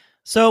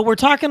 So we're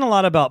talking a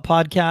lot about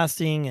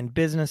podcasting and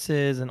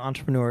businesses and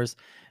entrepreneurs.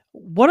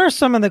 What are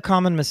some of the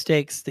common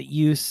mistakes that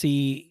you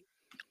see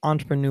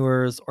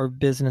entrepreneurs or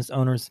business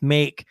owners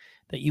make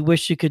that you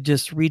wish you could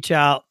just reach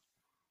out,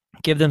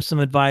 give them some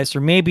advice, or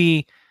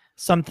maybe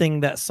something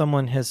that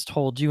someone has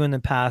told you in the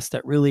past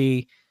that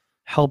really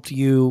helped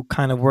you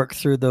kind of work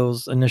through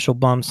those initial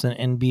bumps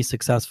and be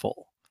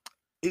successful?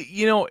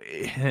 You know,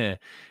 it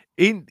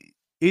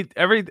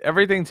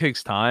everything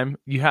takes time.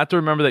 You have to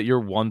remember that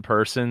you're one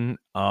person.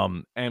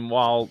 And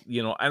while,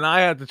 and I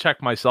had to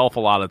check myself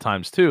a lot of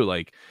times too.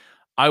 Like,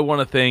 I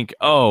want to think,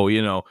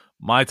 oh,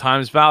 my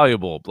time's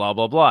valuable, blah,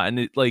 blah, blah.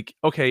 And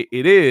okay,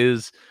 it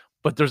is,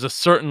 but there's a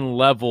certain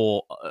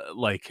level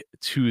like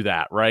to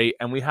that, right?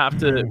 And we have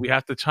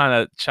to try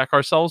to check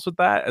ourselves with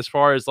that as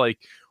far as like,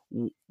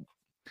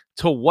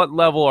 to what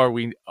level are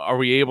we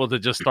able to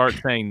just start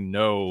saying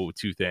no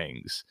to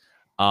things?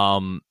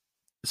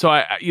 So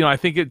I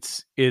think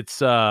it's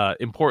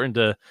important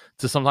to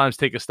sometimes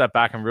take a step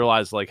back and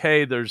realize like,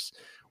 hey,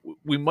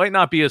 we might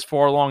not be as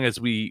far along as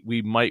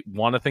we might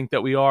want to think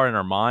that we are in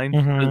our mind,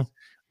 because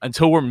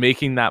until we're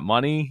making that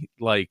money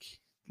like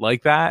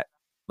that,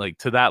 like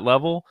to that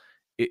level,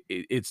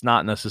 it's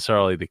not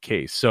necessarily the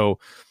case. So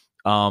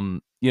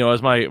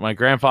as my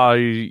grandfather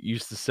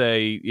used to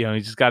say, you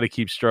just got to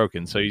keep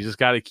stroking. So you just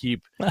got to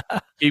keep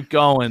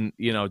going,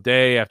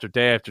 day after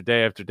day after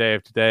day after day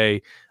after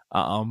day.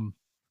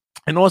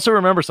 And also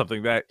remember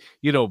something that,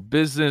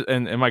 business,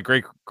 and my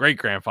great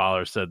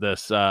grandfather said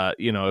this,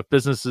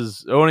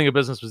 if owning a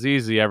business was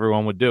easy,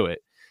 everyone would do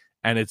it.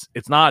 And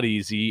it's not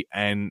easy.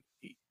 And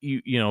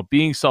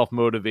being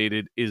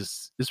self-motivated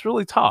is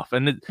really tough.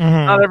 And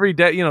not every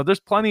day,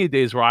 there's plenty of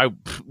days where I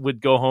would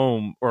go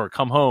home or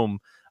come home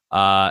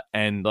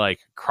and like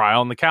cry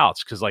on the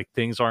couch because like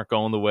things aren't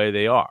going the way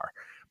they are.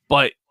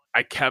 But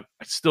I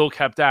still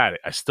kept at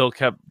it. I still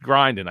kept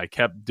grinding. I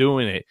kept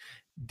doing it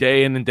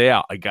day in and day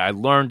out. I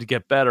learned to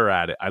get better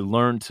at it. I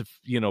learned to,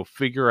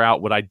 figure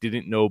out what I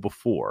didn't know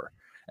before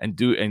and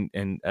do.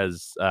 And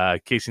as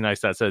Casey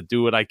Neistat said,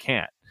 do what I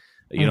can't.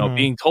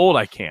 Being told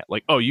I can't,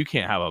 like, oh, you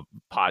can't have a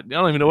pod. I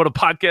don't even know what a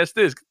podcast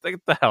is.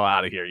 Get the hell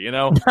out of here,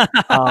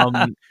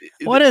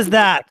 What is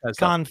that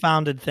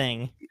confounded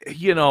thing?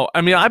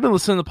 I've been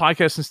listening to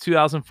podcasts since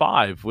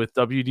 2005 with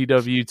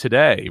WDW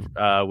Today,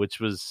 which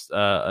was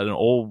an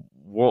old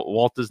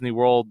Walt Disney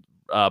World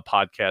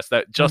podcast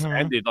that just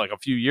ended like a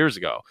few years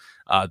ago.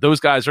 Those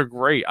guys are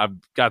great. I've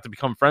got to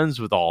become friends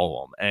with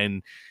all of them.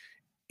 And,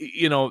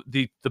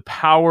 the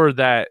power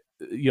that,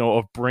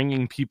 of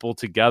bringing people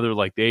together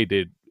like they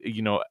did,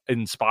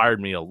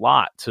 inspired me a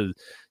lot to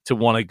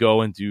want to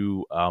go and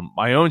do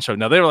my own show.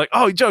 Now they were like,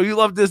 oh, Joe, you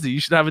love Disney, you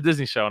should have a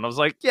Disney show. And I was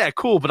like, yeah,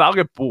 cool, but I'll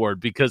get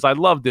bored because I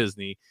love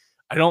Disney.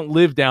 I don't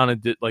live down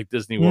in like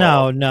Disney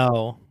World.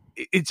 No.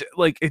 It's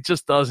like, it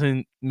just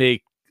doesn't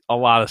make a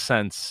lot of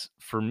sense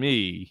for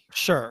me.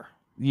 Sure.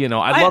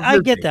 I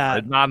get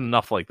that. Not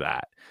enough like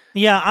that.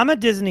 Yeah, I'm a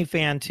Disney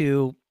fan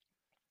too,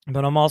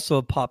 but I'm also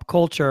a pop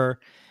culture.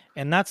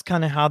 And that's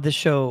kind of how this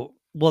show,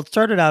 it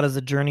started out as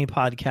a journey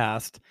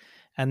podcast.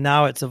 And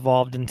now it's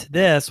evolved into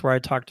this where I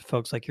talk to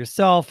folks like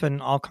yourself and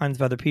all kinds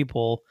of other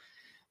people.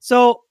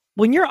 So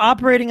when you're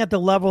operating at the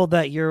level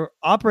that you're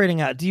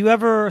operating at, do you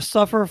ever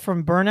suffer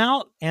from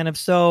burnout? And if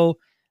so,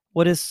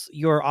 what is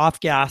your off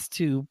gas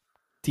to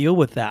deal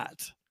with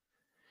that?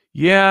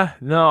 Yeah,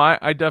 no,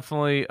 I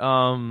definitely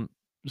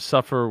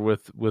suffer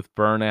with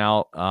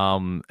burnout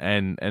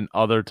and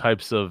other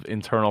types of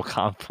internal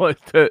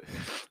conflict that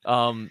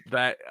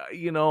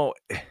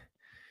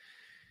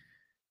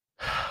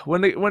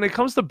when it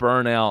comes to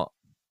burnout,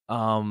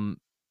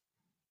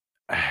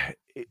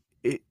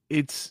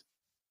 it's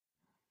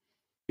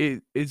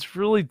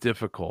really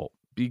difficult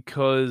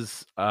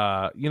because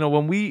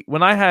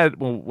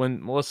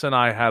when Melissa and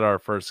I had our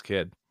first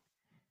kid,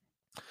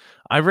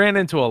 I ran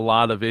into a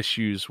lot of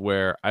issues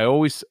where I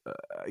always, up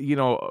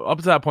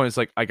to that point, it's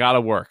like, I got to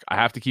work. I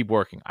have to keep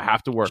working. I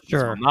have to work.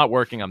 Sure. If I'm not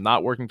working, I'm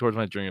not working towards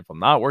my dream. If I'm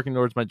not working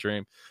towards my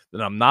dream,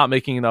 then I'm not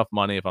making enough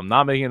money. If I'm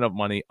not making enough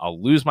money,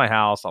 I'll lose my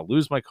house. I'll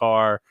lose my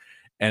car.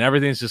 And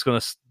everything's just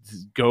going to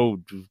go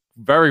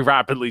very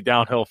rapidly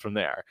downhill from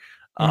there.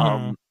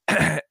 And,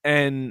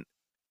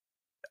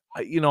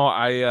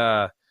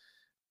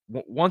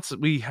 once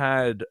we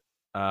had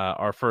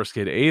our first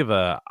kid,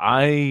 Ava,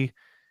 I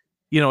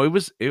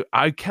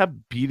kept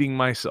beating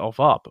myself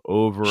up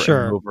over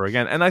and over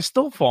again. And I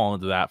still fall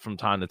into that from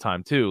time to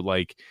time too.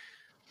 Like,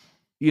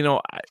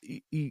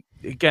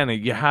 again,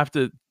 you have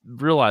to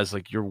realize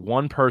like you're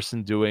one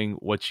person doing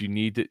what you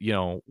need to,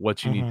 need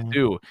to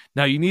do.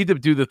 Now you need to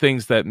do the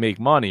things that make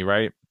money,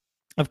 right?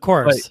 Of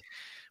course.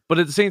 But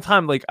at the same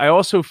time, like I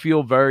also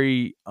feel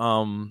very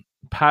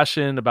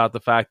passionate about the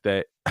fact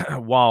that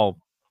while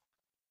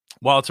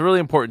it's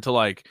really important to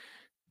like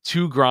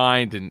to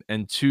grind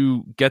and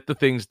to get the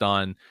things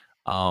done,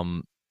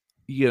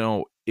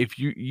 if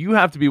you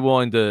have to be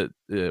willing to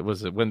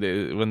when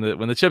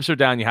the chips are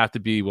down, you have to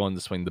be willing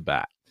to swing the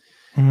bat.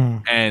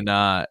 And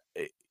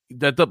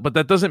but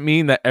that doesn't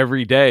mean that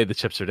every day the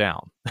chips are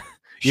down.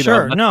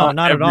 Not at all.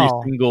 Every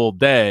single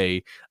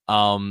day.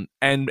 And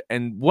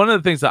one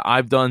of the things that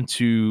I've done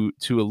to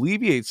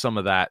alleviate some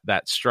of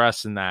that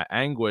stress and that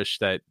anguish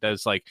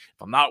that's like,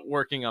 if I'm not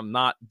working, I'm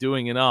not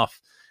doing enough.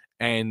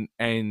 And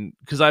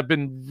because I've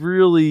been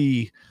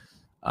really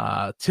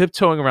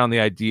tiptoeing around the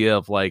idea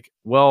of like,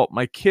 well,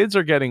 my kids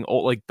are getting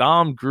old. Like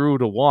Dom grew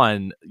to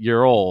 1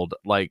 year old,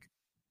 like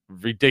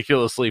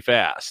ridiculously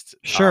fast.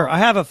 Sure. I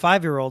have a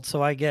 5-year-old,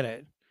 so I get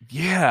it.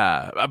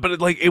 Yeah,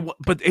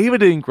 but Ava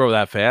didn't grow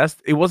that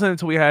fast. It wasn't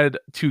until we had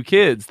 2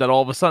 kids that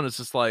all of a sudden it's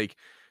just like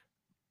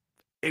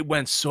it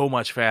went so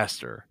much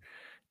faster.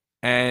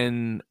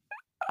 And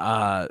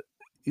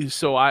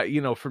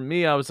so for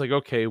me, I was like,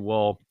 okay,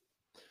 well,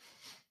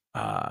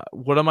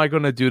 what am I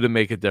going to do to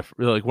make a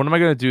difference? Like, what am I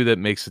going to do that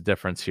makes a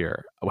difference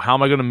here? How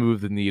am I going to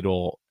move the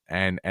needle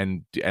and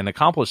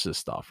accomplish this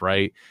stuff,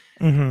 right?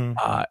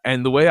 Mm-hmm.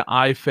 And the way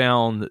I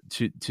found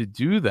to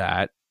do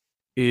that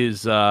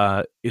is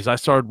I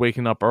started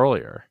waking up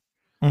earlier.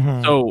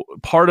 Mm-hmm. So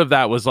part of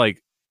that was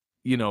like,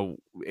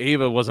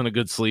 Ava wasn't a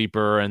good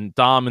sleeper, and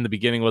Dom in the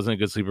beginning wasn't a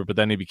good sleeper, but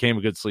then he became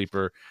a good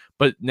sleeper.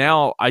 But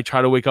now I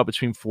try to wake up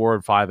between 4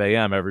 and 5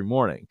 a.m. every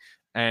morning.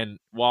 And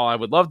while I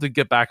would love to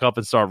get back up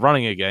and start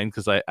running again,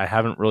 because I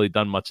haven't really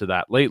done much of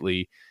that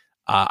lately,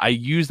 I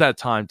use that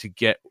time to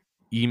get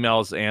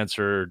emails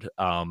answered,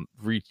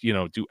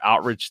 do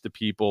outreach to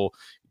people,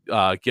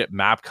 get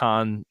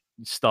MapCon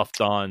stuff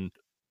done,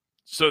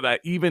 so that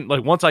even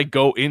like once I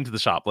go into the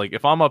shop, like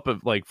if I'm up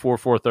at like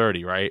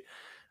 4:30, right?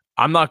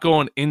 I'm not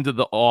going into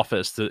the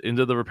office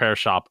into the repair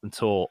shop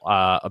until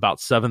about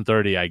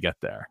 7:30 I get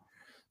there.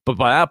 But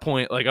by that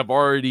point, like I've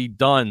already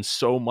done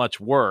so much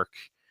work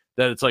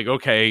that it's like,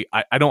 okay,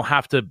 I don't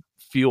have to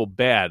feel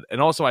bad. And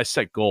also I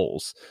set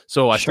goals.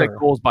 So I set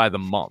goals by the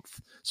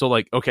month. So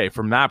like, okay,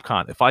 for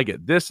MapCon, if I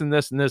get this and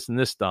this and this and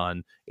this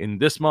done in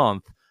this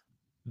month,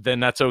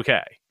 then that's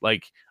okay.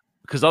 Like,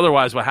 because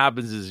otherwise what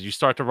happens is you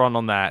start to run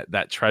on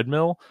that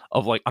treadmill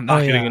of like, I'm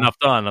not getting enough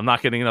done. I'm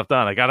not getting enough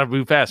done. I got to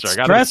move faster.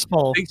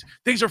 Stressful.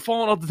 Things are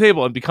falling off the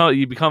table, and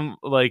you become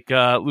like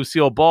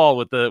Lucille Ball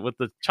with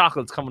the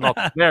chocolates coming off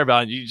the conveyor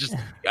belt. And you just,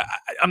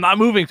 I'm not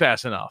moving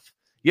fast enough.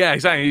 Yeah,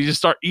 exactly. You just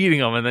start eating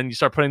them, and then you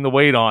start putting the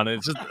weight on. And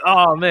it's just,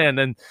 oh man.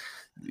 And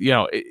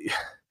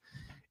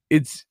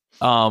it's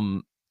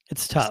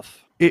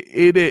tough.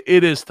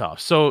 It is tough.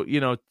 So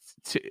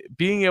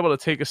being able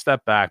to take a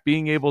step back,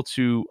 being able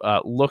to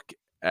look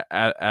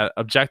at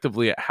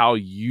objectively at how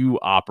you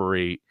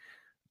operate,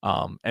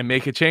 and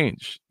make a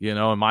change.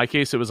 In my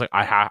case, it was like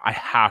I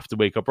have to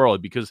wake up early,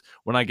 because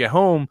when I get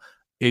home,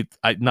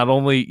 I not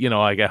only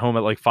I get home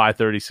at like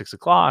 5:30, 6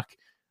 o'clock,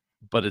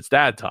 but it's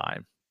dad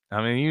time.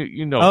 I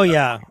mean, Oh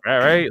yeah,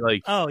 right?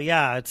 Like, oh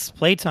yeah, it's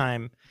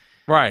playtime.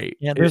 Right.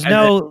 Yeah, there's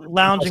no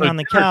lounging on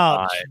the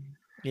couch. Time.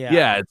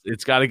 Yeah,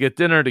 it's got to get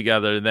dinner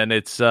together. Then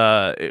it's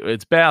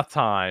bath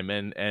time,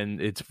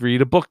 and it's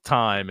read a book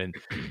time, and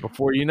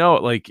before you know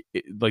it, like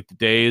the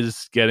day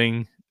is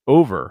getting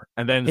over,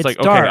 and then it's like,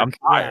 dark. Okay, I'm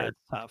tired.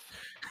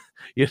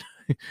 Yeah, it's tough.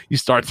 You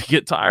start to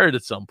get tired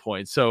at some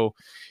point. So,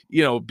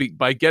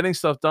 by getting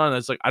stuff done,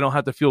 it's like I don't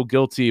have to feel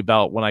guilty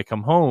about when I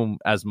come home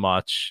as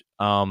much.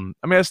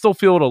 I still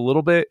feel it a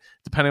little bit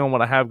depending on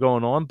what I have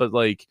going on, but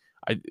like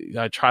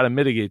I try to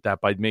mitigate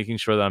that by making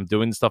sure that I'm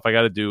doing the stuff I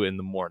got to do in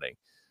the morning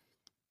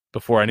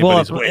before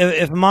anybody's awake.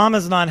 If mom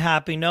is not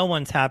happy, no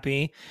one's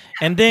happy,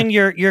 and then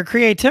your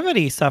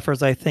creativity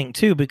suffers, I think,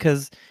 too,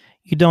 because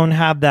you don't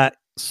have that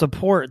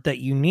support that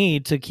you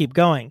need to keep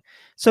going.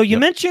 So you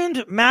mentioned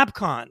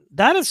MapCon.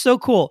 That is so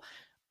cool.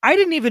 I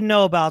didn't even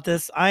know about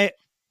this.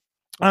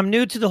 I'm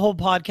new to the whole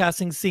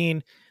podcasting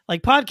scene.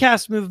 Like,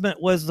 podcast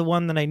movement was the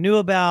one that I knew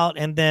about,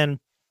 and then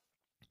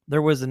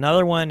there was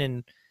another one,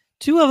 and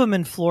 2 of them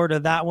in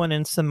Florida. That one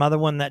and some other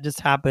one that just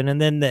happened,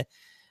 and then the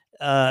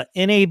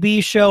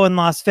NAB show in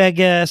Las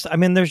Vegas. I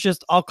mean, there's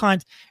just all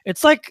kinds.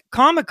 It's like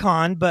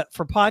Comic-Con, but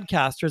for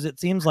podcasters. It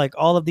seems like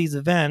all of these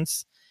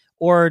events,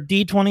 or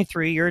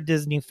D23. You're a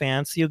Disney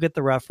fan, so you'll get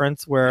the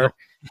reference where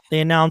they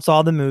announce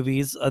all the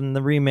movies and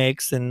the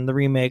remakes.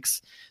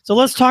 So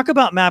let's talk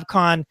about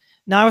MapCon.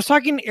 Now, I was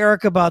talking to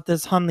Eric about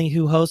this, Hunley,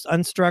 who hosts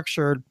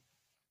Unstructured.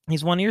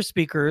 He's one of your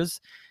speakers.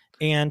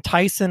 And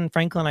Tyson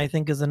Franklin, I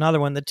think, is another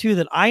one, the 2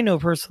 that I know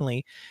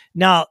personally.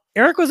 Now,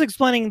 Eric was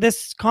explaining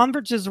this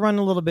conference is run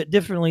a little bit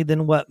differently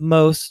than what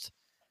most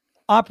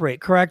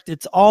operate, correct?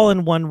 It's all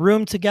in one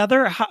room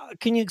together.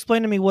 Can you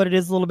explain to me what it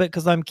is a little bit?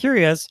 Because I'm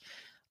curious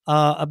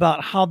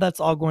about how that's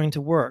all going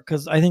to work,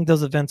 because I think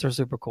those events are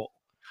super cool.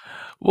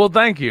 Well,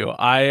 thank you.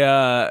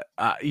 The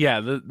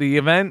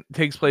event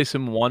takes place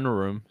in one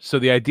room. So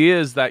the idea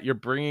is that you're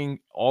bringing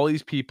all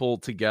these people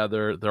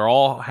together. They're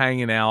all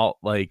hanging out.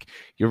 Like,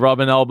 you're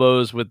rubbing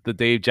elbows with the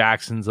Dave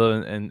Jacksons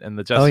and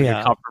the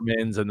Jessica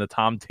Kuppermans and the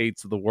Tom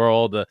Tates of the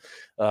world,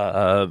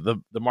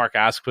 the Mark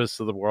Asquiths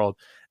of the world,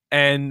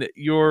 and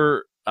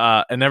you're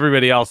and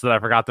everybody else that I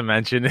forgot to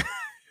mention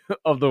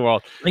of the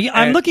world.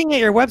 I'm looking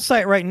at your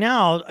website right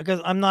now, because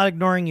I'm not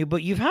ignoring you,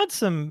 but you've had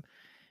some.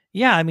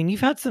 Yeah, I mean,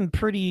 you've had some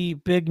pretty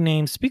big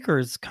name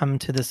speakers come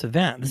to this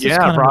event. This is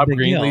kind Rob of a big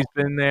Greenlee's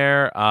deal. been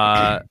there.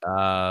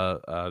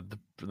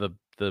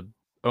 The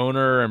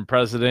owner and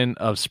president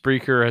of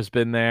Spreaker has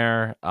been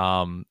there.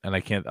 And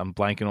I'm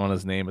blanking on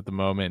his name at the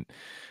moment.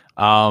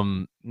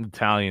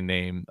 Italian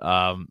name.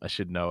 I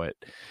should know it.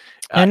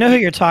 I know who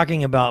you're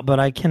talking about, but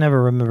I can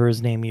never remember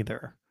his name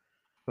either.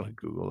 I'll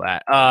Google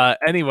that.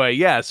 Anyway,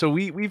 yeah. So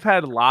we've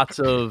had lots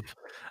of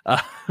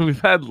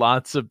we've had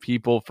lots of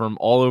people from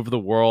all over the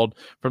world,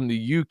 from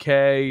the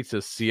UK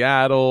to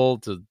Seattle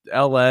to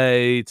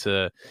LA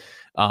to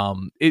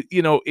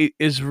it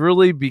is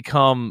really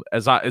become,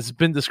 it's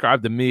been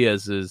described to me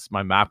as is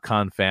my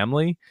MapCon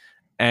family.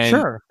 and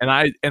Sure. and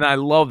I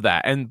love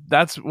that, and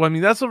that's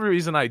the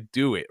reason I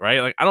do it,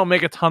 right? Like, I don't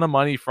make a ton of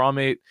money from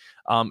it.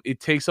 It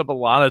takes up a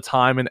lot of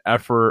time and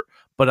effort,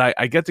 but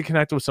I get to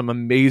connect with some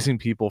amazing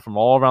people from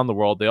all around the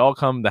world. They all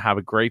come to have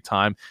a great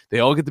time. They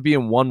all get to be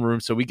in one room,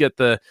 so we get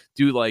to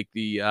do like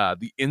the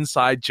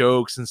inside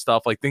jokes and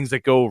stuff, like things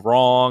that go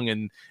wrong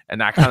and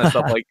that kind of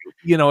stuff. Like,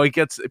 it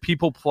gets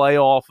people play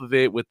off of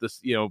it with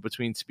this,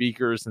 between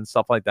speakers and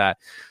stuff like that.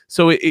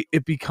 So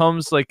it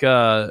becomes like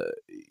an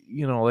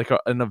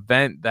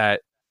event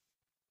that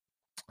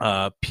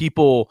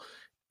people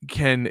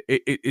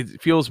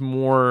it feels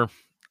more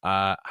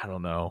I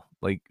don't know,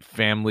 like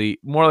family,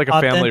 more like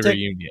a family Authentic?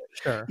 reunion.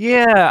 Sure.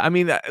 Yeah, I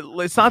mean,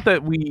 it's not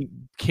that we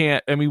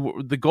can't. I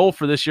mean, the goal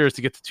for this year is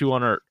to get to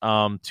 200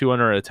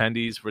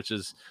 attendees, which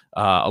is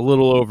a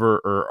little over,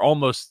 or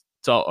almost,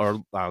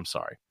 or I'm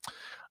sorry,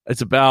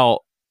 it's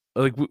about,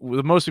 like,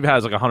 the most we've had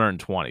is like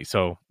 120.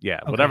 So yeah,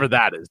 Okay. whatever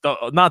that is,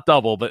 not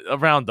double, but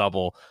around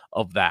double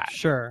of that.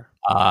 Sure.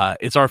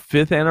 It's our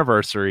 5th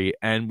anniversary,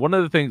 and one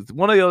of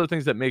the other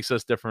things that makes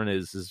us different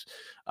is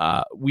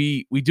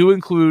we do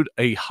include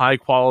a high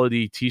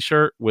quality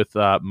T-shirt with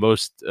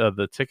most of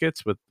the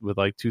tickets, with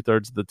like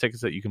 2/3 of the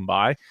tickets that you can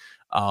buy,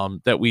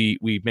 that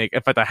we make.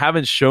 In fact, I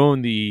haven't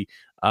shown the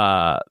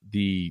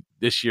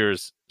this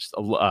year's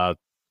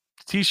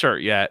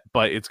T-shirt yet,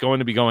 but it's going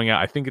to be going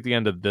out, I think, at the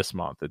end of this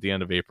month, at the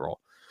end of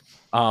April.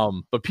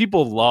 But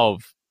people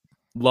love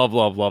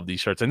these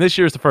shirts, and this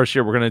year's the first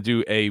year we're going to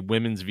do a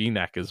women's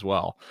V-neck as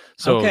well.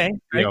 So Okay,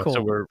 very cool.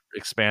 so we're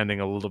expanding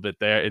a little bit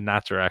there in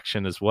that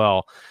direction as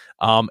well.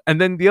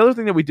 And then the other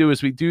thing that we do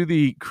is we do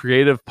the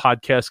creative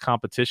podcast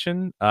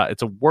competition.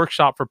 It's a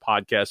workshop for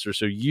podcasters.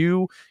 So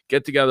you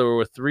get together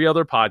with 3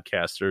 other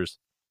podcasters.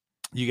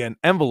 You get an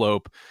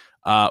envelope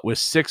with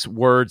 6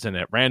 words in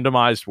it,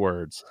 randomized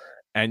words,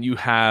 and you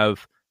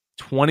have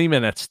 20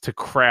 minutes to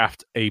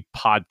craft a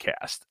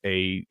podcast,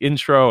 a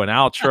intro, an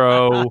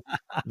outro,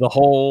 the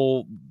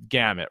whole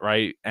gamut,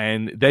 right?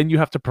 And then you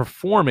have to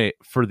perform it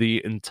for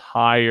the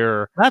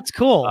entire That's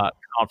cool.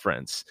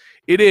 conference.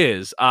 It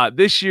is.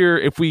 This year,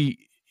 if we,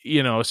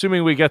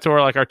 assuming we get to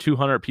our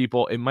 200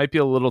 people, it might be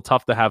a little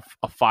tough to have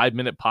a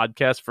 5-minute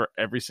podcast for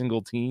every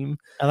single team.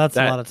 Oh, that's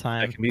a lot of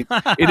time.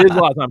 It is a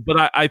lot of time,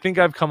 but I think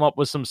I've come up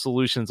with some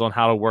solutions on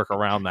how to work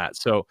around that.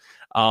 So,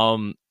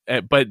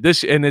 but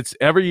it's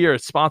every year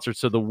it's sponsored.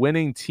 So the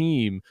winning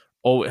team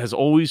has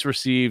always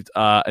received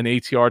an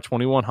ATR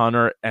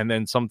 2100, and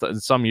then in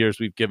some years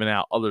we've given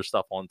out other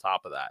stuff on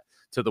top of that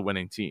to the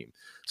winning team.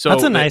 So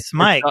that's a nice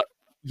mic.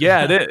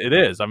 Yeah, it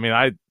is. I mean,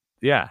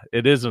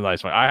 it is a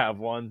nice mic. I have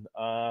one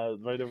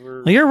right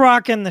over. Well, you're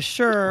rocking the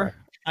Shure.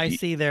 I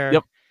see there.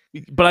 Yep.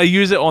 But I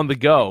use it on the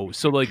go.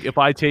 So, like, if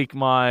I take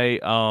my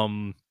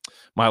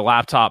my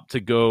laptop to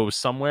go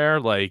somewhere,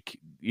 like,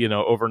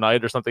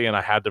 overnight or something, and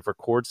I had to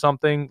record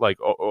something like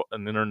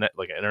an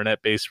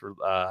internet based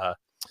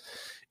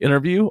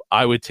interview,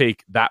 I would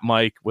take that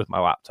mic with my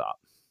laptop.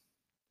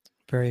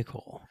 Very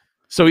cool.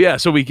 So yeah,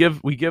 so we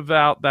give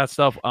out that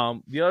stuff.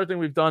 The other thing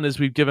we've done is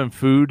we've given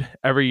food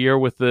every year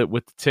with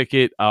the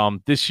ticket.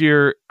 This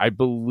year, I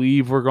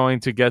believe we're going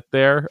to get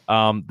there.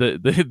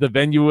 The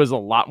venue is a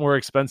lot more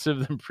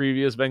expensive than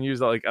previous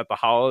venues, like at the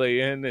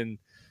Holiday Inn and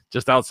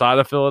just outside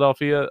of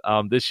Philadelphia.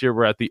 This year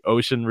we're at the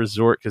Ocean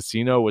Resort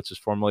Casino, which is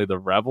formerly the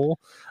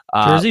Revel.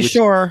 Jersey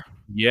Shore.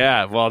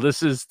 Yeah, well,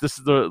 this is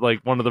the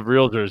one of the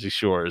real Jersey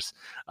Shores.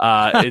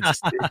 We're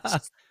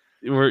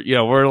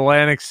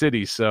Atlantic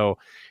City, so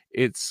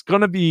it's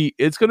gonna be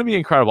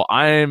incredible.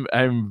 I'm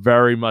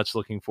very much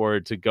looking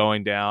forward to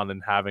going down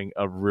and having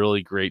a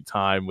really great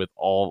time with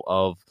all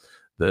of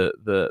the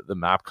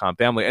MapCon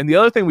family. And the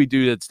other thing we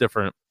do that's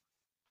different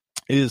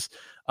is,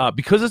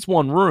 because it's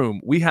one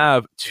room, we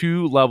have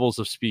 2 levels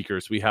of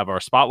speakers. We have our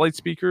spotlight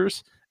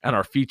speakers and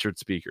our featured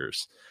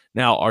speakers.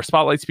 Now, our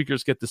spotlight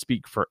speakers get to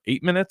speak for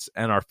 8 minutes,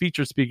 and our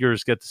featured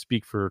speakers get to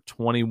speak for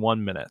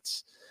 21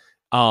 minutes.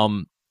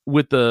 For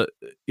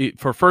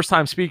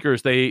first-time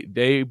speakers, they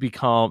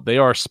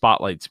are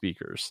spotlight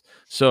speakers.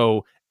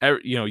 So,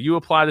 you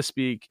apply to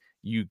speak,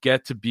 you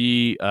get to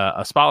be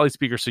a spotlight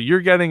speaker. So you're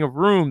getting a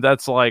room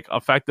that's like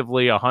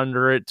effectively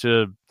 100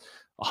 to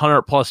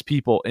 100 plus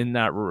people in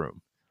that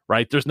room.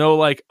 Right? There's no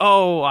like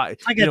a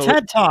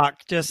TED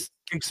Talk, just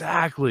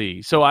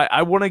exactly. So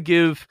I want to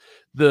give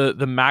the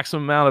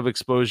maximum amount of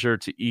exposure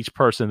to each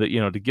person, that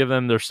to give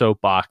them their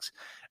soapbox,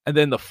 and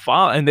then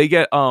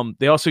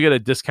they also get a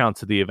discount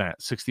to the event,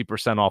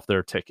 60% off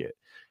their ticket.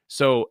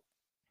 So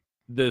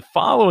the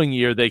following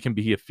year they can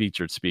be a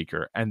featured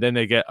speaker, and then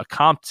they get a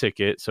comp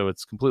ticket, so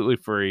it's completely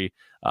free,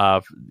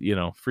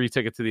 free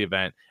ticket to the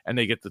event, and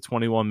they get the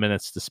 21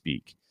 minutes to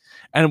speak.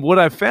 And what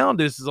I've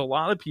found is a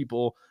lot of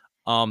people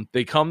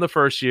They come the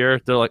first year,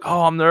 they're like,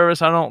 oh, I'm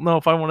nervous, I don't know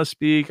if I want to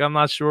speak, I'm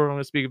not sure what I'm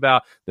going to speak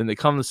about. Then they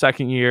come the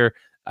second year,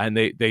 and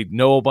they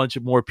know a bunch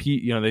of more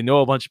people, they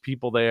know a bunch of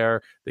people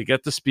there, they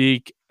get to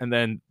speak. And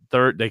then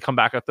they come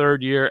back a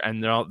third year,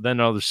 and then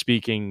they're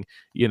speaking,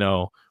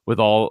 with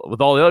all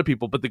the other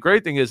people. But the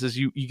great thing is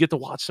you get to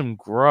watch them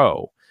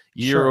grow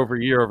year over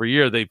year over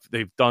year.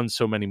 They've done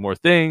so many more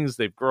things,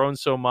 they've grown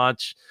so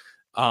much.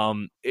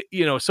 So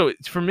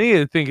for me,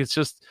 I think it's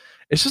just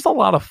a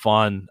lot of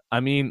fun.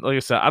 I mean, like I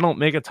said, I don't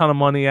make a ton of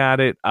money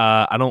at it.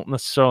 I don't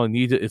necessarily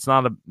need it. It's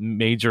not a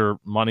major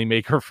money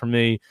maker for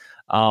me.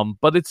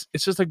 But it's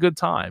just a good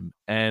time.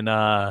 And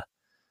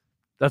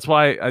that's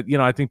why,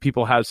 I think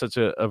people have such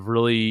a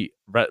really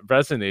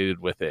resonated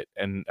with it.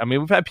 And I mean,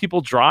 we've had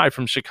people drive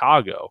from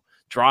Chicago,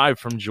 drive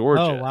from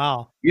Georgia. Oh,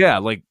 wow. Yeah.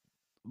 Like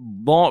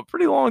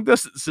pretty long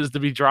distances to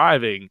be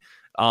driving.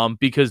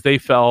 Because they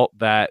felt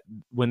that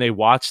when they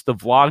watched the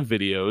vlog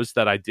videos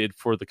that I did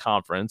for the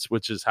conference,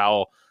 which is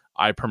how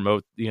I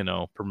promote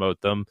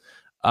them,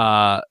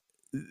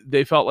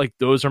 they felt like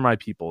those are my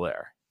people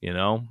there,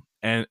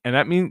 and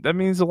that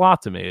means a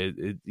lot to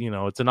me.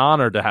 It's an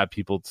honor to have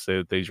people say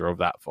that they drove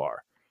that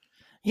far.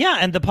 Yeah,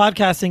 and the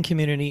podcasting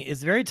community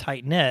is very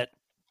tight knit.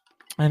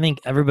 I think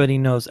everybody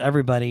knows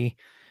everybody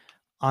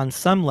on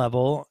some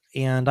level,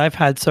 and I've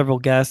had several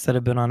guests that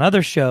have been on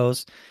other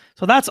shows.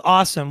 So that's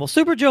awesome. Well,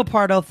 Super Joe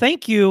Pardo,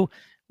 thank you.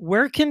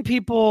 Where can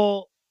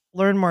people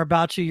learn more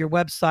about you, your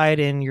website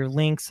and your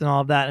links and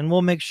all of that? And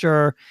we'll make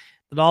sure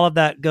that all of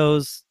that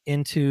goes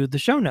into the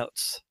show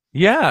notes.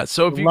 Yeah.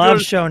 So if you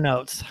love show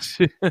notes.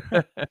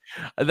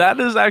 That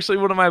is actually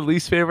one of my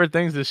least favorite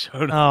things, is show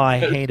notes. Oh, I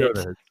hate it.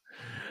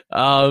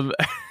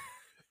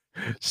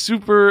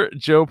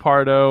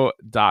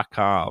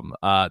 superjoepardo.com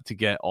to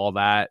get all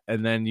that.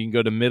 And then you can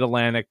go to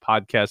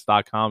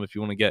midatlanticpodcast.com if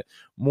you want to get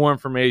more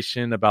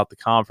information about the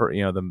conference,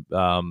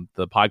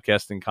 the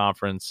podcasting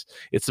conference.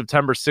 It's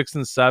September 6th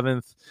and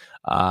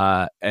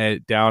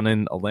 7th down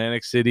in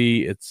Atlantic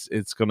City.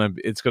 It's gonna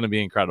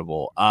be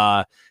incredible.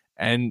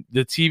 And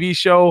the TV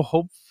show,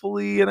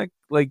 hopefully in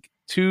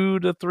 2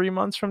 to 3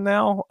 months from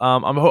now.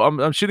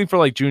 I'm shooting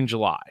for June,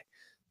 July.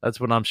 That's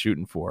what I'm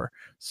shooting for.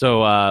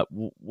 So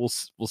we'll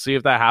see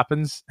if that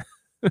happens.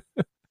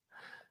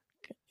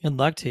 Good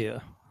luck to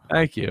you.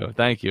 Thank you.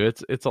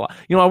 It's a lot.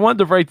 I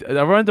wanted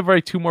to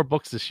write 2 more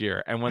books this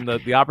year, and when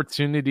the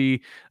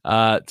opportunity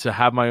to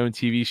have my own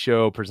TV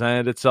show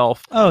presented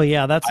itself. Oh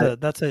yeah, that's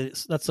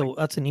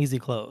an easy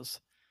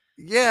close.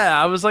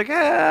 Yeah, I was like,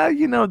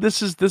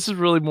 this is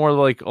really more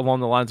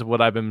along the lines of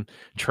what I've been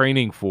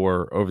training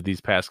for over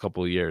these past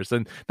couple of years.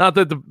 And not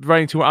that the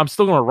writing I'm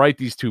still going to write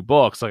these 2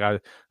 books.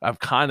 I've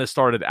kind of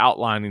started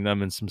outlining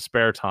them in some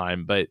spare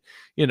time, but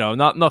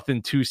not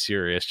nothing too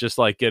serious. Just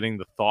getting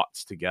the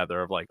thoughts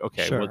together of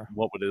okay, sure.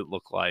 what would it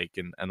look like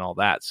and all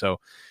that. So,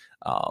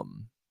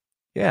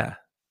 yeah,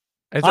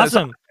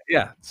 awesome.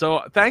 Yeah.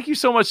 So thank you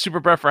so much, Super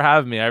Brett, for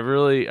having me. I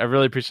really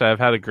appreciate it. I've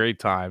had a great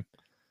time.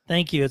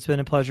 Thank you. It's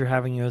been a pleasure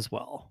having you as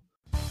well.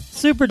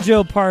 Super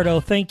Joe Pardo,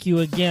 thank you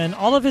again.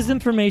 All of his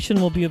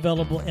information will be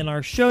available in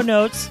our show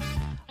notes.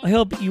 I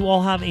hope you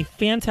all have a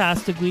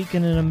fantastic week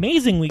and an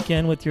amazing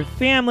weekend with your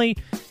family,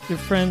 your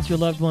friends, your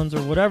loved ones,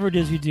 or whatever it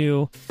is you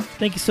do.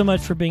 Thank you so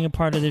much for being a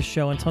part of this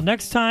show. Until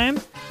next time,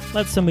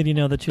 let somebody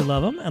know that you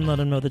love them and let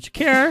them know that you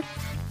care.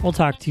 We'll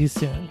talk to you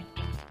soon.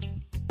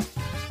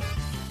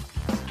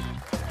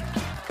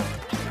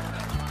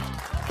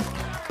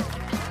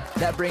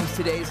 That brings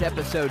today's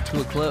episode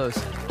to a close.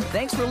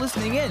 Thanks for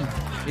listening in.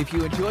 If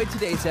you enjoyed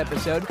today's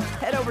episode,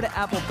 head over to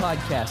Apple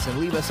Podcasts and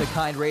leave us a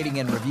kind rating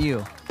and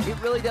review. It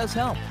really does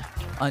help.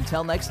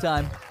 Until next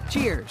time,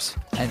 cheers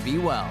and be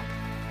well.